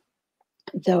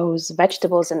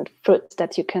vegetables and fruits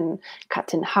that you can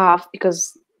cut in half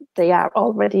because they are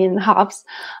already in halves.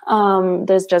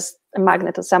 There's just a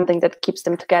magnet or something that keeps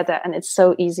them together, and it's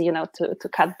so easy, to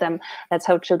cut them. That's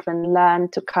how children learn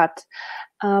to cut.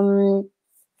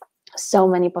 so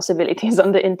many possibilities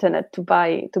on the internet to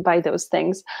buy those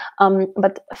things.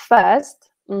 But first,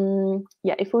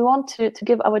 yeah, if we want to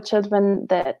give our children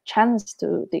the chance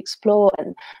to explore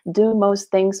and do most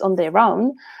things on their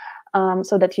own,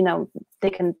 so that, you know, they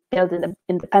can build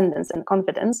independence and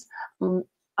confidence,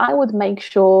 I would make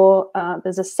sure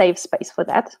there's a safe space for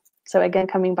that. So again,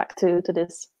 coming back to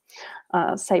this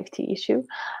safety issue.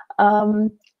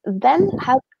 Then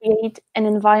help create an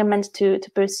environment to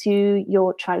pursue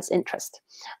your child's interest.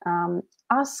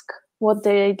 Ask what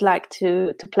they'd like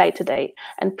to play today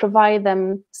and provide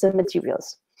them some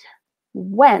materials.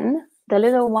 When the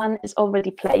little one is already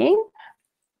playing,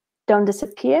 don't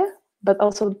disappear, but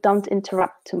also don't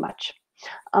interrupt too much.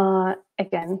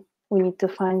 Again, we need to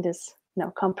find this, you know,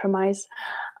 compromise,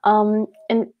 and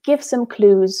give some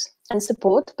clues and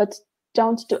support, but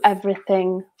don't do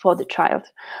everything for the child.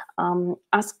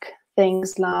 Ask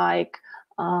things like,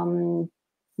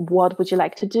 what would you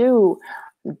like to do?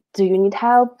 Do you need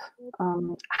help?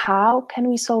 How can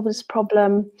we solve this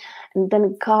problem? And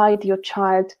then guide your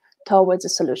child towards a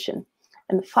solution.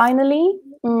 And finally,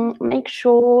 make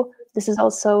sure this is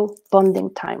also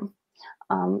bonding time.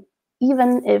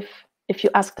 Even if you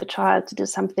ask the child to do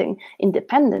something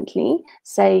independently,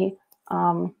 say,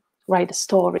 write a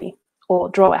story or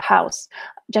draw a house,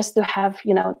 just to have,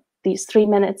 you know, these 3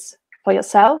 minutes for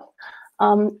yourself,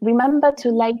 remember to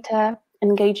later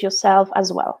engage yourself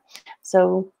as well.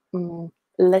 So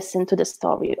listen to the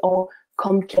story or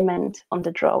compliment on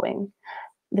the drawing.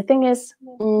 The thing is,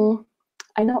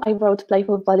 I know I wrote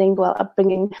Playful Bilingual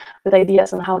Upbringing with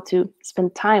ideas on how to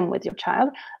spend time with your child,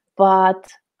 but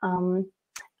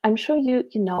I'm sure you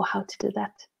know how to do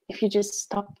that. If you just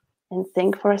stop and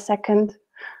think for a second.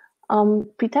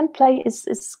 Pretend play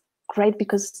is great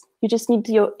because you just need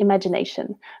your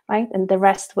imagination, right? And the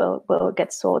rest will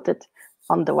get sorted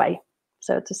on the way,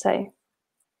 so to say.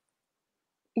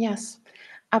 Yes,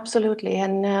 absolutely.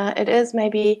 And it is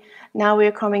maybe now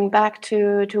we're coming back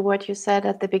to what you said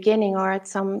at the beginning, or at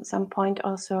some point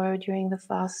also during the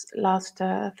last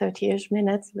 30-ish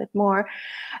minutes, a bit more,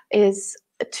 is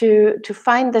to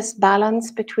find this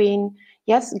balance between,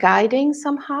 yes, guiding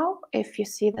somehow if you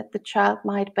see that the child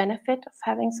might benefit of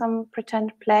having some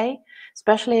pretend play,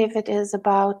 especially if it is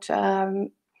about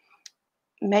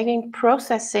making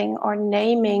processing or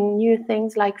naming new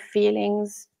things like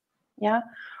feelings, yeah,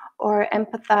 or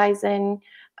empathizing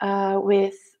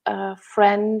with a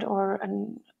friend or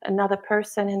another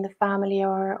person in the family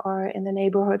or in the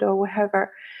neighborhood or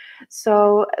wherever,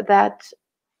 so that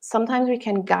sometimes we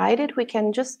can guide it. We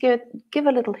can just give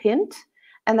a little hint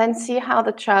and then see how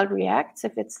the child reacts,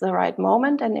 if it's the right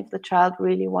moment, and if the child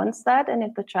really wants that, and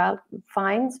if the child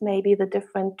finds maybe the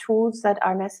different tools that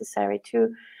are necessary to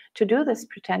do this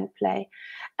pretend play.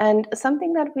 And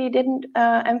something that we didn't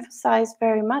emphasize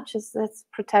very much is this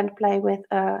pretend play with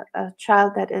a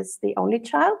child that is the only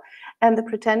child, and the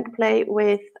pretend play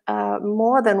with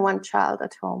more than one child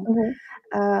at home,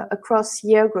 across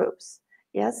year groups,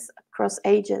 yes, across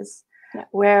ages,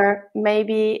 where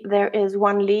maybe there is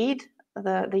one lead,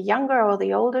 the younger or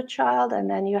the older child, and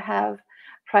then you have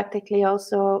practically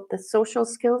also the social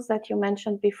skills that you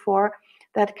mentioned before,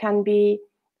 that can be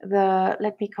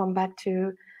let me come back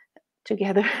to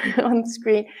together on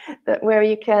screen, where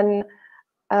you can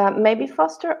maybe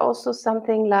foster also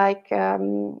something like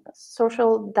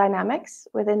social dynamics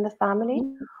within the family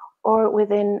or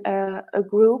within a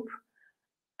group,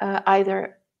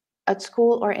 either at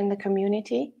school or in the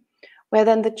community, where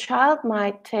then the child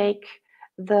might take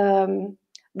the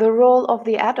role of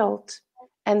the adult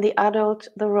and the adult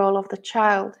the role of the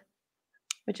child,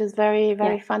 which is very,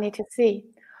 very funny to see.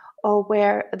 Or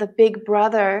where the big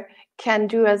brother can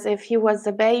do as if he was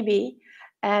the baby,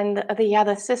 and the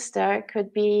other sister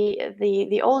could be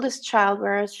the oldest child,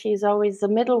 whereas she's always the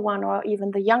middle one or even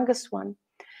the youngest one.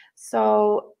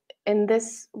 So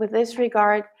with this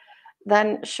regard,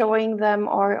 then showing them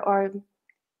or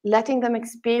letting them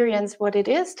experience what it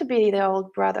is to be the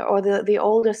old brother or the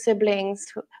older sibling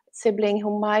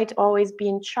who might always be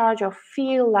in charge or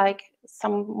feel like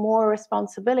some more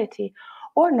responsibility,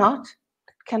 or not.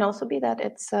 It can also be that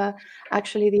it's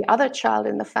actually the other child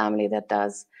in the family that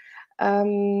does.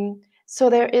 So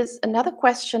there is another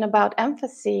question about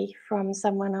empathy from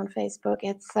someone on Facebook.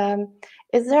 It's,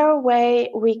 is there a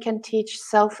way we can teach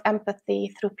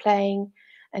self-empathy through playing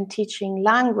and teaching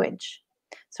language?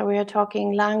 So we are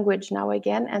talking language now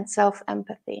again, and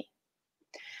self-empathy.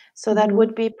 So that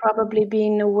would be probably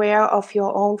being aware of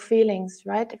your own feelings,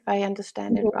 right? If I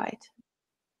understand it right.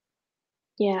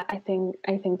 Yeah, I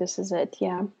think this is it.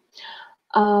 Yeah.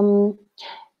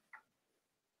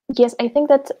 Yes, I think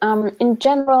that in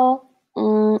general,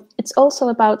 it's also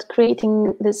about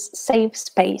creating this safe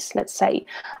space, let's say,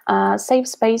 safe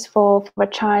space for a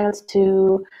child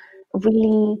to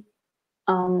really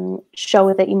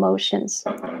show the emotions.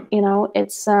 You know,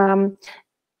 it's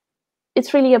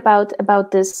really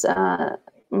about this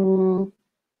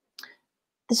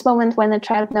this moment when a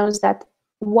child knows that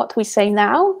what we say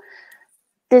now,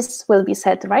 this will be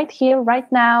said right here, right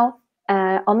now,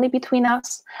 only between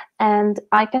us, and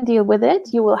I can deal with it.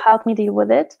 You will help me deal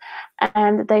with it,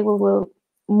 and they will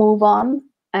move on,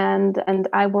 and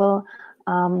I will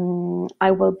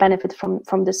benefit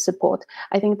from this support.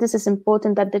 I think this is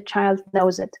important that the child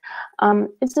knows it.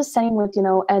 It's the same with, you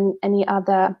know, any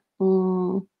other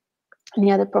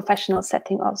professional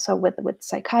setting, also with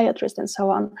psychiatrists and so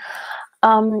on.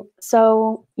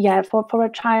 So yeah, for a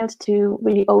child to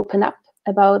really open up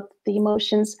about the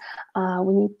emotions,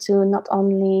 we need to not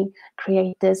only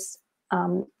create this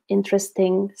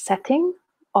interesting setting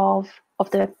of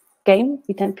the game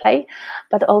we can play,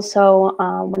 but also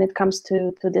when it comes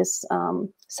to this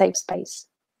safe space.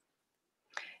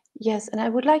 Yes, and I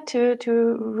would like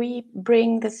to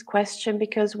re-bring this question,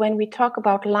 because when we talk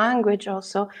about language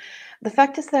also, the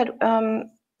fact is that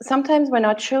sometimes when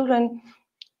our children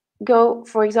go,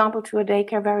 for example, to a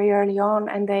daycare very early on,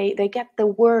 and they get the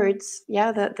words,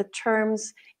 yeah, the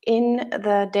terms in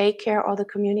the daycare or the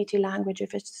community language,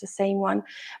 if it's the same one,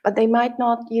 but they might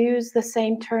not use the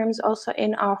same terms also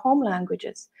in our home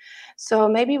languages. So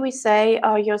maybe we say,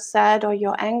 oh, you're sad, or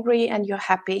you're angry, and you're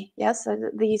happy. Yes,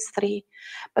 these three.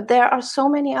 But there are so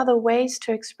many other ways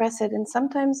to express it, and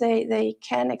sometimes they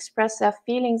can express their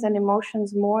feelings and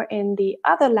emotions more in the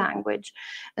other language.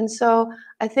 And so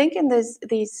I think in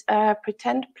these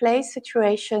pretend play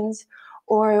situations,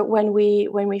 or when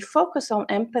we focus on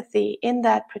empathy in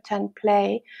that pretend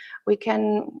play,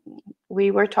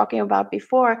 we were talking about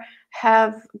before,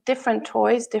 have different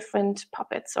toys, different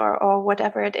puppets, or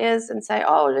whatever it is, and say,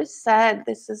 oh, this is sad,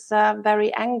 this is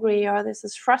very angry, or this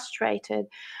is frustrated,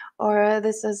 or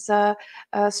this is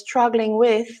struggling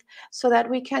with, so that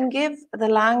we can give the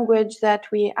language that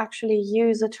we actually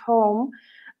use at home,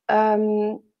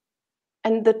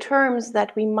 and the terms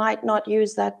that we might not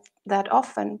use that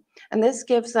often. And this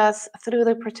gives us, through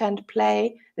the pretend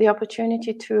play, the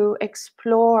opportunity to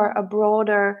explore a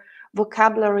broader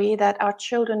vocabulary that our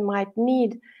children might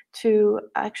need to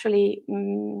actually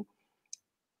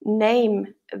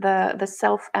name the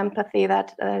self-empathy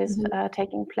that is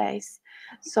taking place.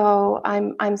 So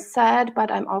I'm sad,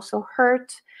 but I'm also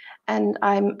hurt, and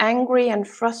I'm angry and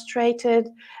frustrated,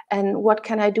 and what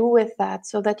can I do with that?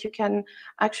 So that you can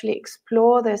actually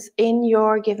explore this in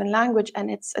your given language.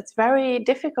 And it's very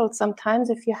difficult sometimes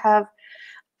if you have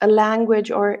a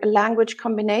language or language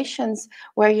combinations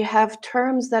where you have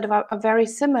terms that are very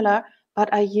similar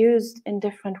but are used in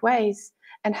different ways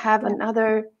and have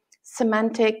another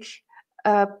semantic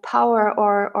power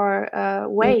or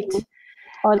weight.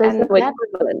 Or there's And no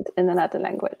equivalent in another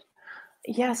language.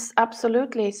 Yes,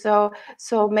 absolutely. So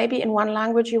maybe in one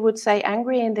language you would say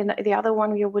angry, and in the other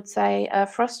one you would say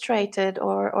frustrated,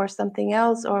 or something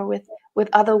else, or with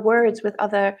other words, with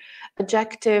other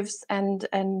adjectives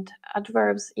and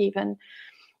adverbs even.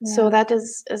 Yeah. So that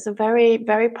is a very,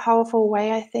 very powerful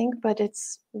way, I think, but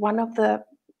it's one of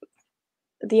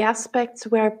the aspects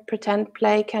where pretend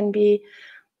play can be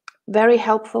very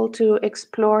helpful to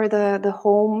explore the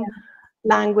home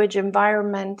language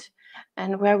environment,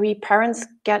 and where we parents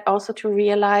get also to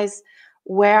realize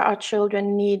where our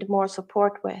children need more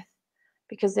support with,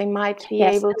 because they might be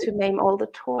able to name all the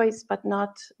toys, but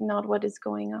not what is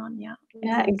going on. Yeah,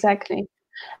 exactly.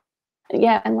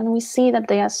 Yeah, and when we see that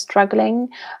they are struggling,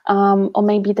 or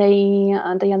maybe they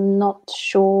are not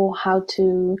sure how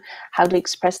to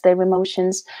express their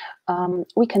emotions,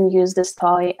 we can use this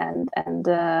toy and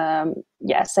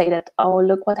say that, oh,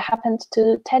 look what happened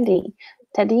to Teddy.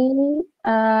 Teddy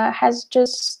has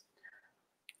just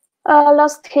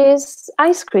lost his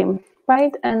ice cream,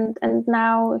 right? And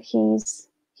now he's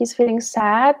feeling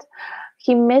sad.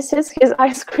 He misses his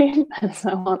ice cream and so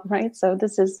on, right? So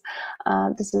this is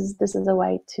a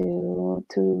way to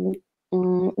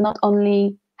not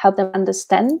only help them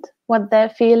understand what they're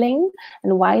feeling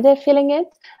and why they're feeling it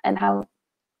and how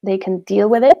they can deal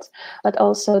with it, but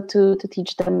also to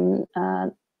teach them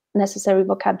necessary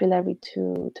vocabulary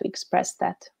to express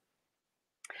that.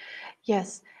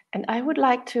 Yes. And I would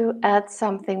like to add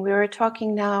something. We were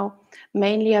talking now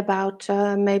mainly about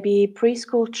maybe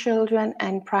preschool children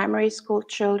and primary school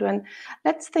children.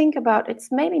 Let's think about,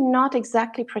 it's maybe not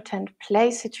exactly pretend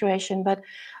play situation, but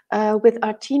with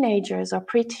our teenagers or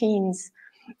preteens,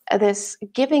 this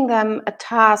giving them a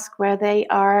task where they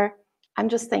are I'm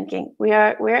just thinking,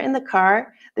 we're in the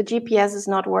car, the GPS is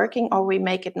not working, or we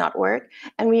make it not work,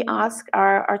 and we ask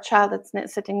our child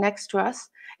that's sitting next to us,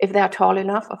 if they're tall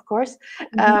enough, of course,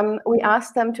 we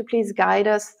ask them to please guide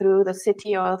us through the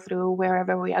city or through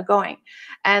wherever we are going.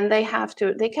 And they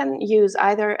can use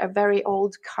either a very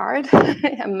old card,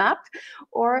 a map,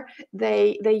 or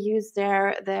they use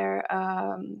the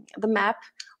map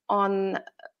on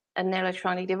an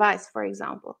electronic device, for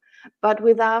example, but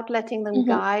without letting them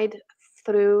guide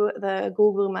through the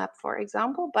Google map, for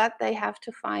example, but they have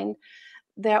to find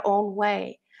their own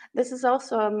way. This is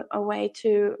also a way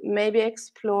to maybe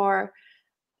explore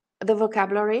the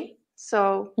vocabulary.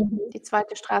 So, die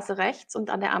zweite Straße rechts und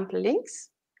an der Ampel links,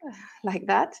 like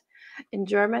that in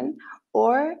German,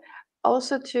 or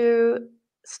also to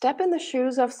step in the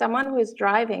shoes of someone who is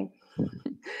driving,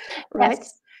 right?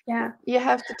 Yes. Yeah. You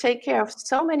have to take care of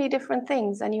so many different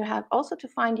things, and you have also to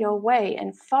find your way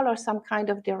and follow some kind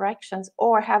of directions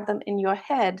or have them in your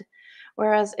head.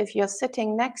 Whereas if you're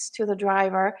sitting next to the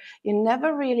driver, you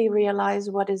never really realize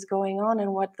what is going on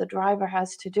and what the driver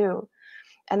has to do.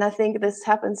 And I think this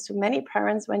happens to many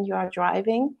parents when you are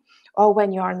driving or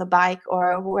when you're on the bike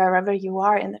or wherever you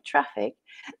are in the traffic,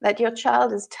 that your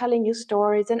child is telling you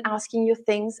stories and asking you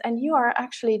things, and you are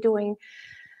actually doing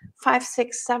 5,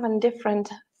 6, 7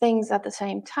 different things at the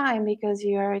same time, because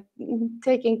you're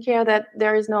taking care that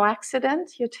there is no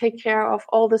accident. You take care of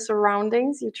all the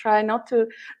surroundings. You try not to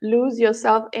lose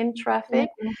yourself in traffic,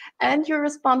 and you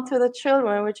respond to the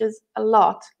children, which is a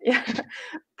lot.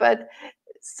 But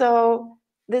so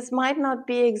this might not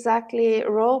be exactly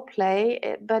role play,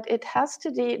 but it has to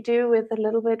do with a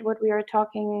little bit what we are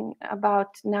talking about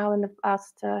now in the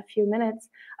past few minutes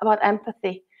about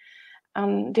empathy.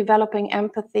 Developing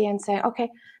empathy and saying, okay,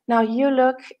 now you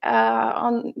look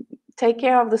take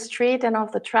care of the street and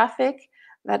of the traffic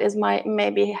that is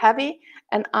maybe heavy,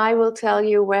 and I will tell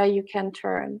you where you can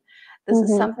turn. This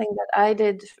is something that I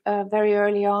did very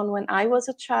early on when I was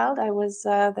a child. I was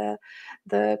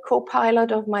the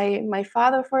co-pilot of my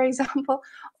father, for example,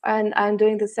 and I'm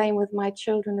doing the same with my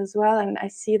children as well. And I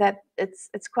see that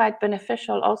it's quite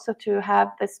beneficial also to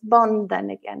have this bond then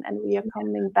again. And we are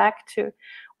coming back to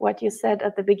what you said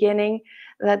at the beginning,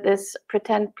 that this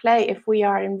pretend play, if we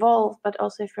are involved, but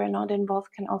also if we're not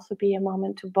involved, can also be a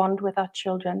moment to bond with our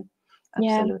children.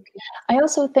 Absolutely. Yeah. I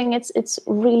also think it's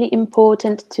really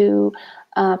important to,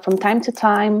 from time to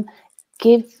time,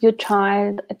 give your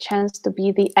child a chance to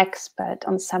be the expert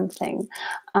on something.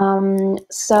 Even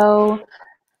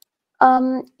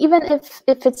if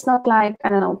it's not like, I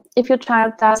don't know, if your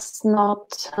child is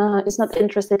not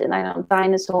interested in, I don't know,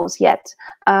 dinosaurs yet,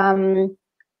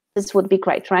 this would be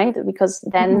great, right? Because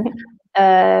then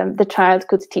the child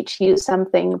could teach you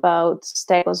something about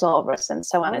stegosaurus and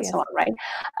so on so on, right?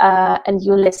 And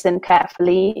you listen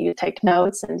carefully, you take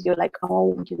notes, and you're like,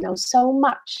 oh, you know so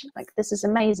much, like this is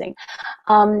amazing.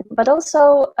 But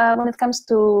also when it comes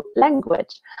to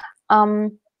language,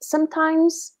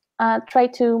 sometimes try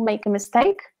to make a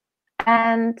mistake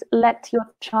and let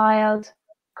your child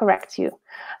correct you.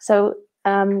 So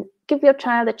give your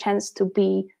child a chance to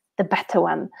be the better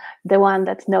one, the one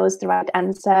that knows the right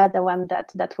answer, the one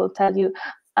that will tell you,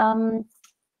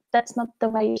 that's not the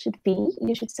way it should be,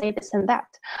 you should say this and that.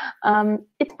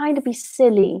 It might be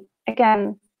silly.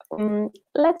 Again,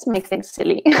 let's make things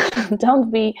silly. don't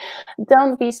be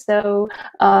so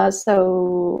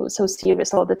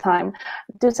serious all the time.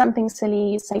 Do something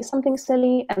silly, say something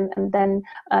silly, and then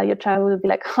your child will be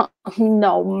like, oh,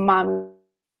 no, Mommy,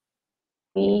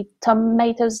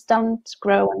 tomatoes don't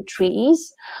grow on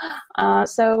trees.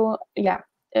 So yeah,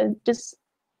 just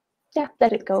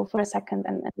let it go for a second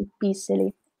and be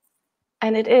silly.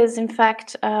 And it is, in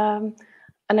fact, an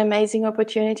amazing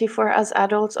opportunity for us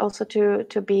adults also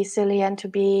to be silly and to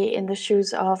be in the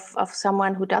shoes of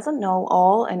someone who doesn't know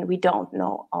all, and we don't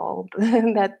know all.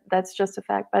 That's just a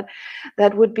fact. But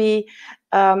that would be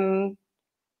an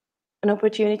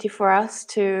opportunity for us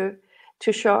to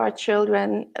show our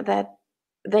children that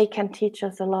they can teach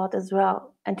us a lot as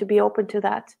well, and to be open to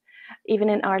that, even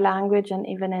in our language, and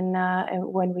even in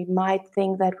when we might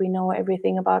think that we know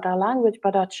everything about our language,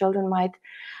 but our children might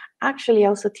actually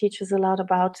also teach us a lot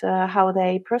about how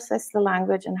they process the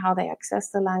language and how they access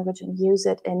the language and use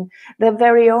it in their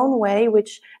very own way,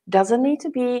 which doesn't need to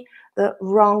be the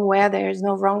wrong way. There is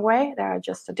no wrong way, there are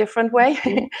just a different way.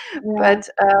 But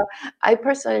I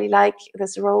personally like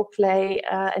this role play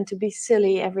and to be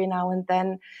silly every now and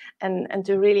then, and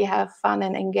to really have fun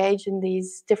and engage in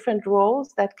these different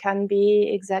roles that can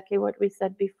be exactly what we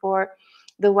said before,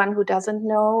 the one who doesn't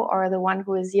know, or the one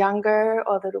who is younger,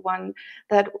 or the one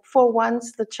that for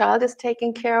once the child is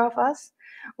taking care of us.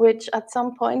 which at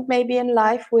some point maybe in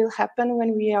life will happen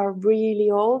when we are really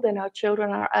old and our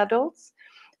children are adults.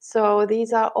 So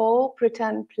these are all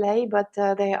pretend play, but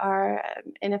they are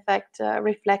in effect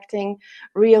reflecting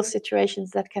real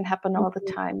situations that can happen all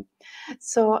the time.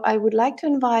 So I would like to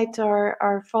invite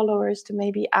our followers to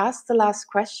maybe ask the last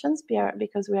questions,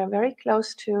 because we are very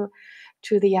close to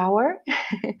the hour.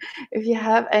 If you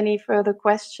have any further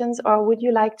questions, or would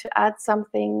you like to add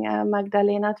something,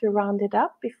 Magdalena, to round it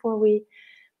up before we...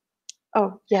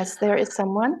 Oh, yes, there is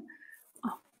someone.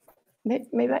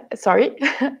 Maybe, sorry,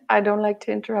 I don't like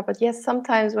to interrupt, but yes,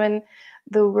 sometimes when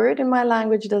the word in my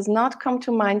language does not come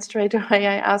to mind straight away,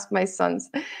 I ask my sons.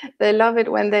 They love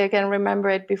it when they can remember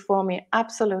it before me.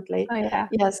 Absolutely. Oh, yeah.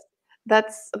 Yes,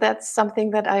 that's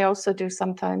something that I also do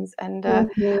sometimes. And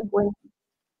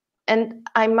and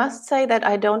I must say that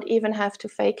I don't even have to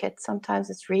fake it. Sometimes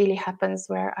it really happens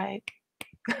where I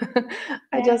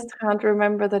just can't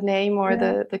remember the name or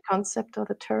the concept or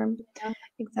the term.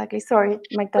 Exactly. Sorry,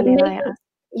 Magdalena.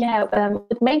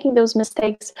 With making those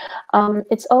mistakes,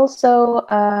 it's also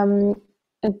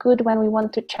good when we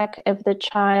want to check if the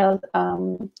child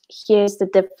hears the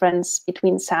difference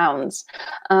between sounds.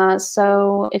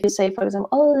 So if you say, for example,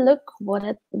 "Oh, look, what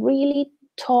a really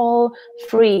tall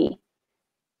tree,"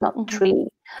 not tree,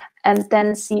 and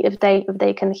then see if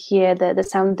they can hear the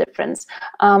sound difference.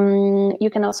 You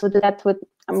can also do that with,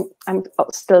 I'm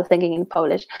still thinking in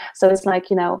Polish, so it's like,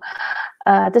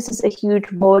 this is a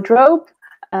huge wardrobe,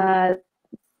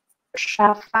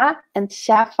 szafa and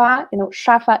szafa.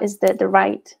 Szafa is the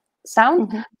right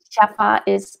sound. Szafa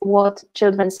is what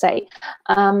children say,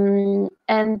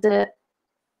 and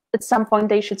at some point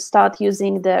they should start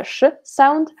using the sh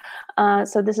sound.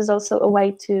 So this is also a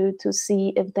way to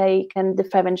see if they can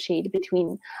differentiate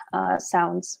between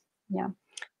sounds.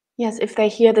 Yes, if they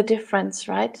hear the difference,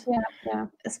 right? Yeah.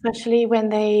 Especially when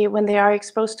they are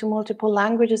exposed to multiple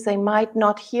languages, they might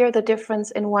not hear the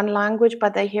difference in one language,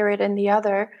 but they hear it in the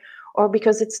other, or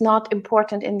because it's not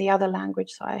important in the other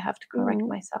language. So I have to correct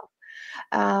myself.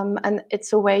 And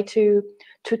it's a way to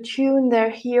tune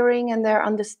their hearing and their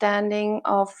understanding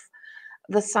of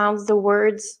the sounds, the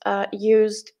words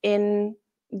used in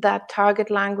that target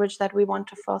language that we want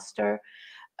to foster,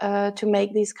 to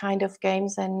make these kind of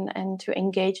games and to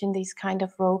engage in these kind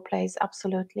of role plays.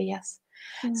 Absolutely, yes.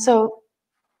 So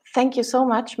thank you so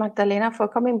much, Magdalena, for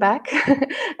coming back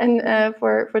and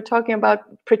for talking about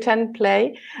pretend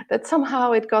play. That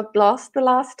somehow it got lost the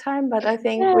last time, but I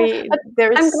think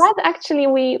I'm glad actually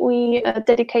we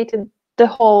dedicated the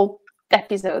whole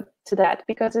episode to that,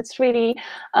 because it's really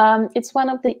it's one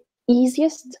of the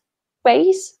easiest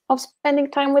ways of spending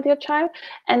time with your child,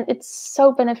 and it's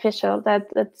so beneficial that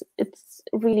it's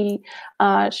really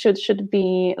should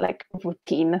be like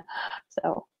routine.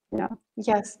 So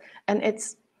yes, and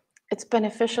it's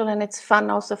beneficial and it's fun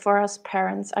also for us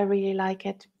parents. I really like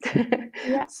it.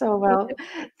 So well,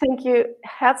 thank you.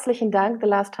 Herzlichen Dank. The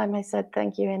last time I said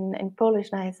thank you in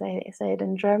Polish, now I say it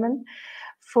in German,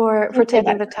 for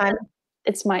taking the time.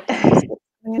 It's my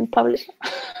turn in Polish.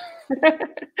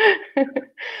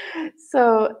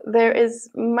 So there is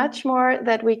much more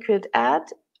that we could add,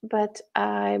 but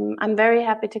I'm very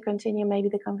happy to continue maybe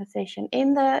the conversation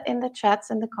in the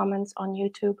chats and the comments on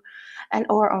YouTube and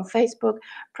or on Facebook,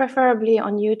 preferably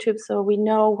on YouTube, so we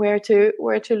know where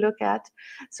to look at.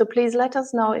 So please let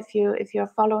us know if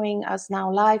you're following us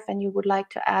now live and you would like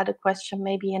to add a question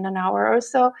maybe in an hour or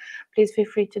so. Please feel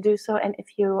free to do so. And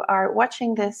if you are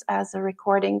watching this as a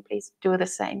recording, please do the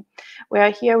same. We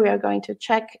are here. We are going to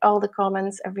check all the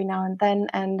comments every now and then,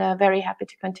 and very happy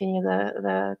to continue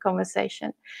the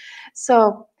conversation.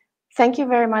 So thank you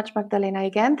very much, Magdalena,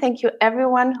 again. Thank you,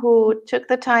 everyone who took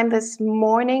the time this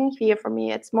morning. Here for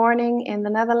me, it's morning in the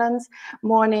Netherlands,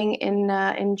 morning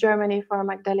in Germany for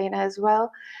Magdalena as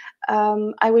well.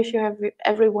 I wish you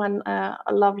everyone a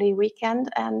lovely weekend,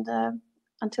 and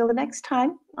until the next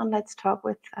time on Let's Talk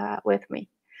with me.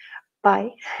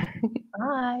 Bye.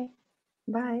 Bye.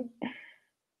 Bye.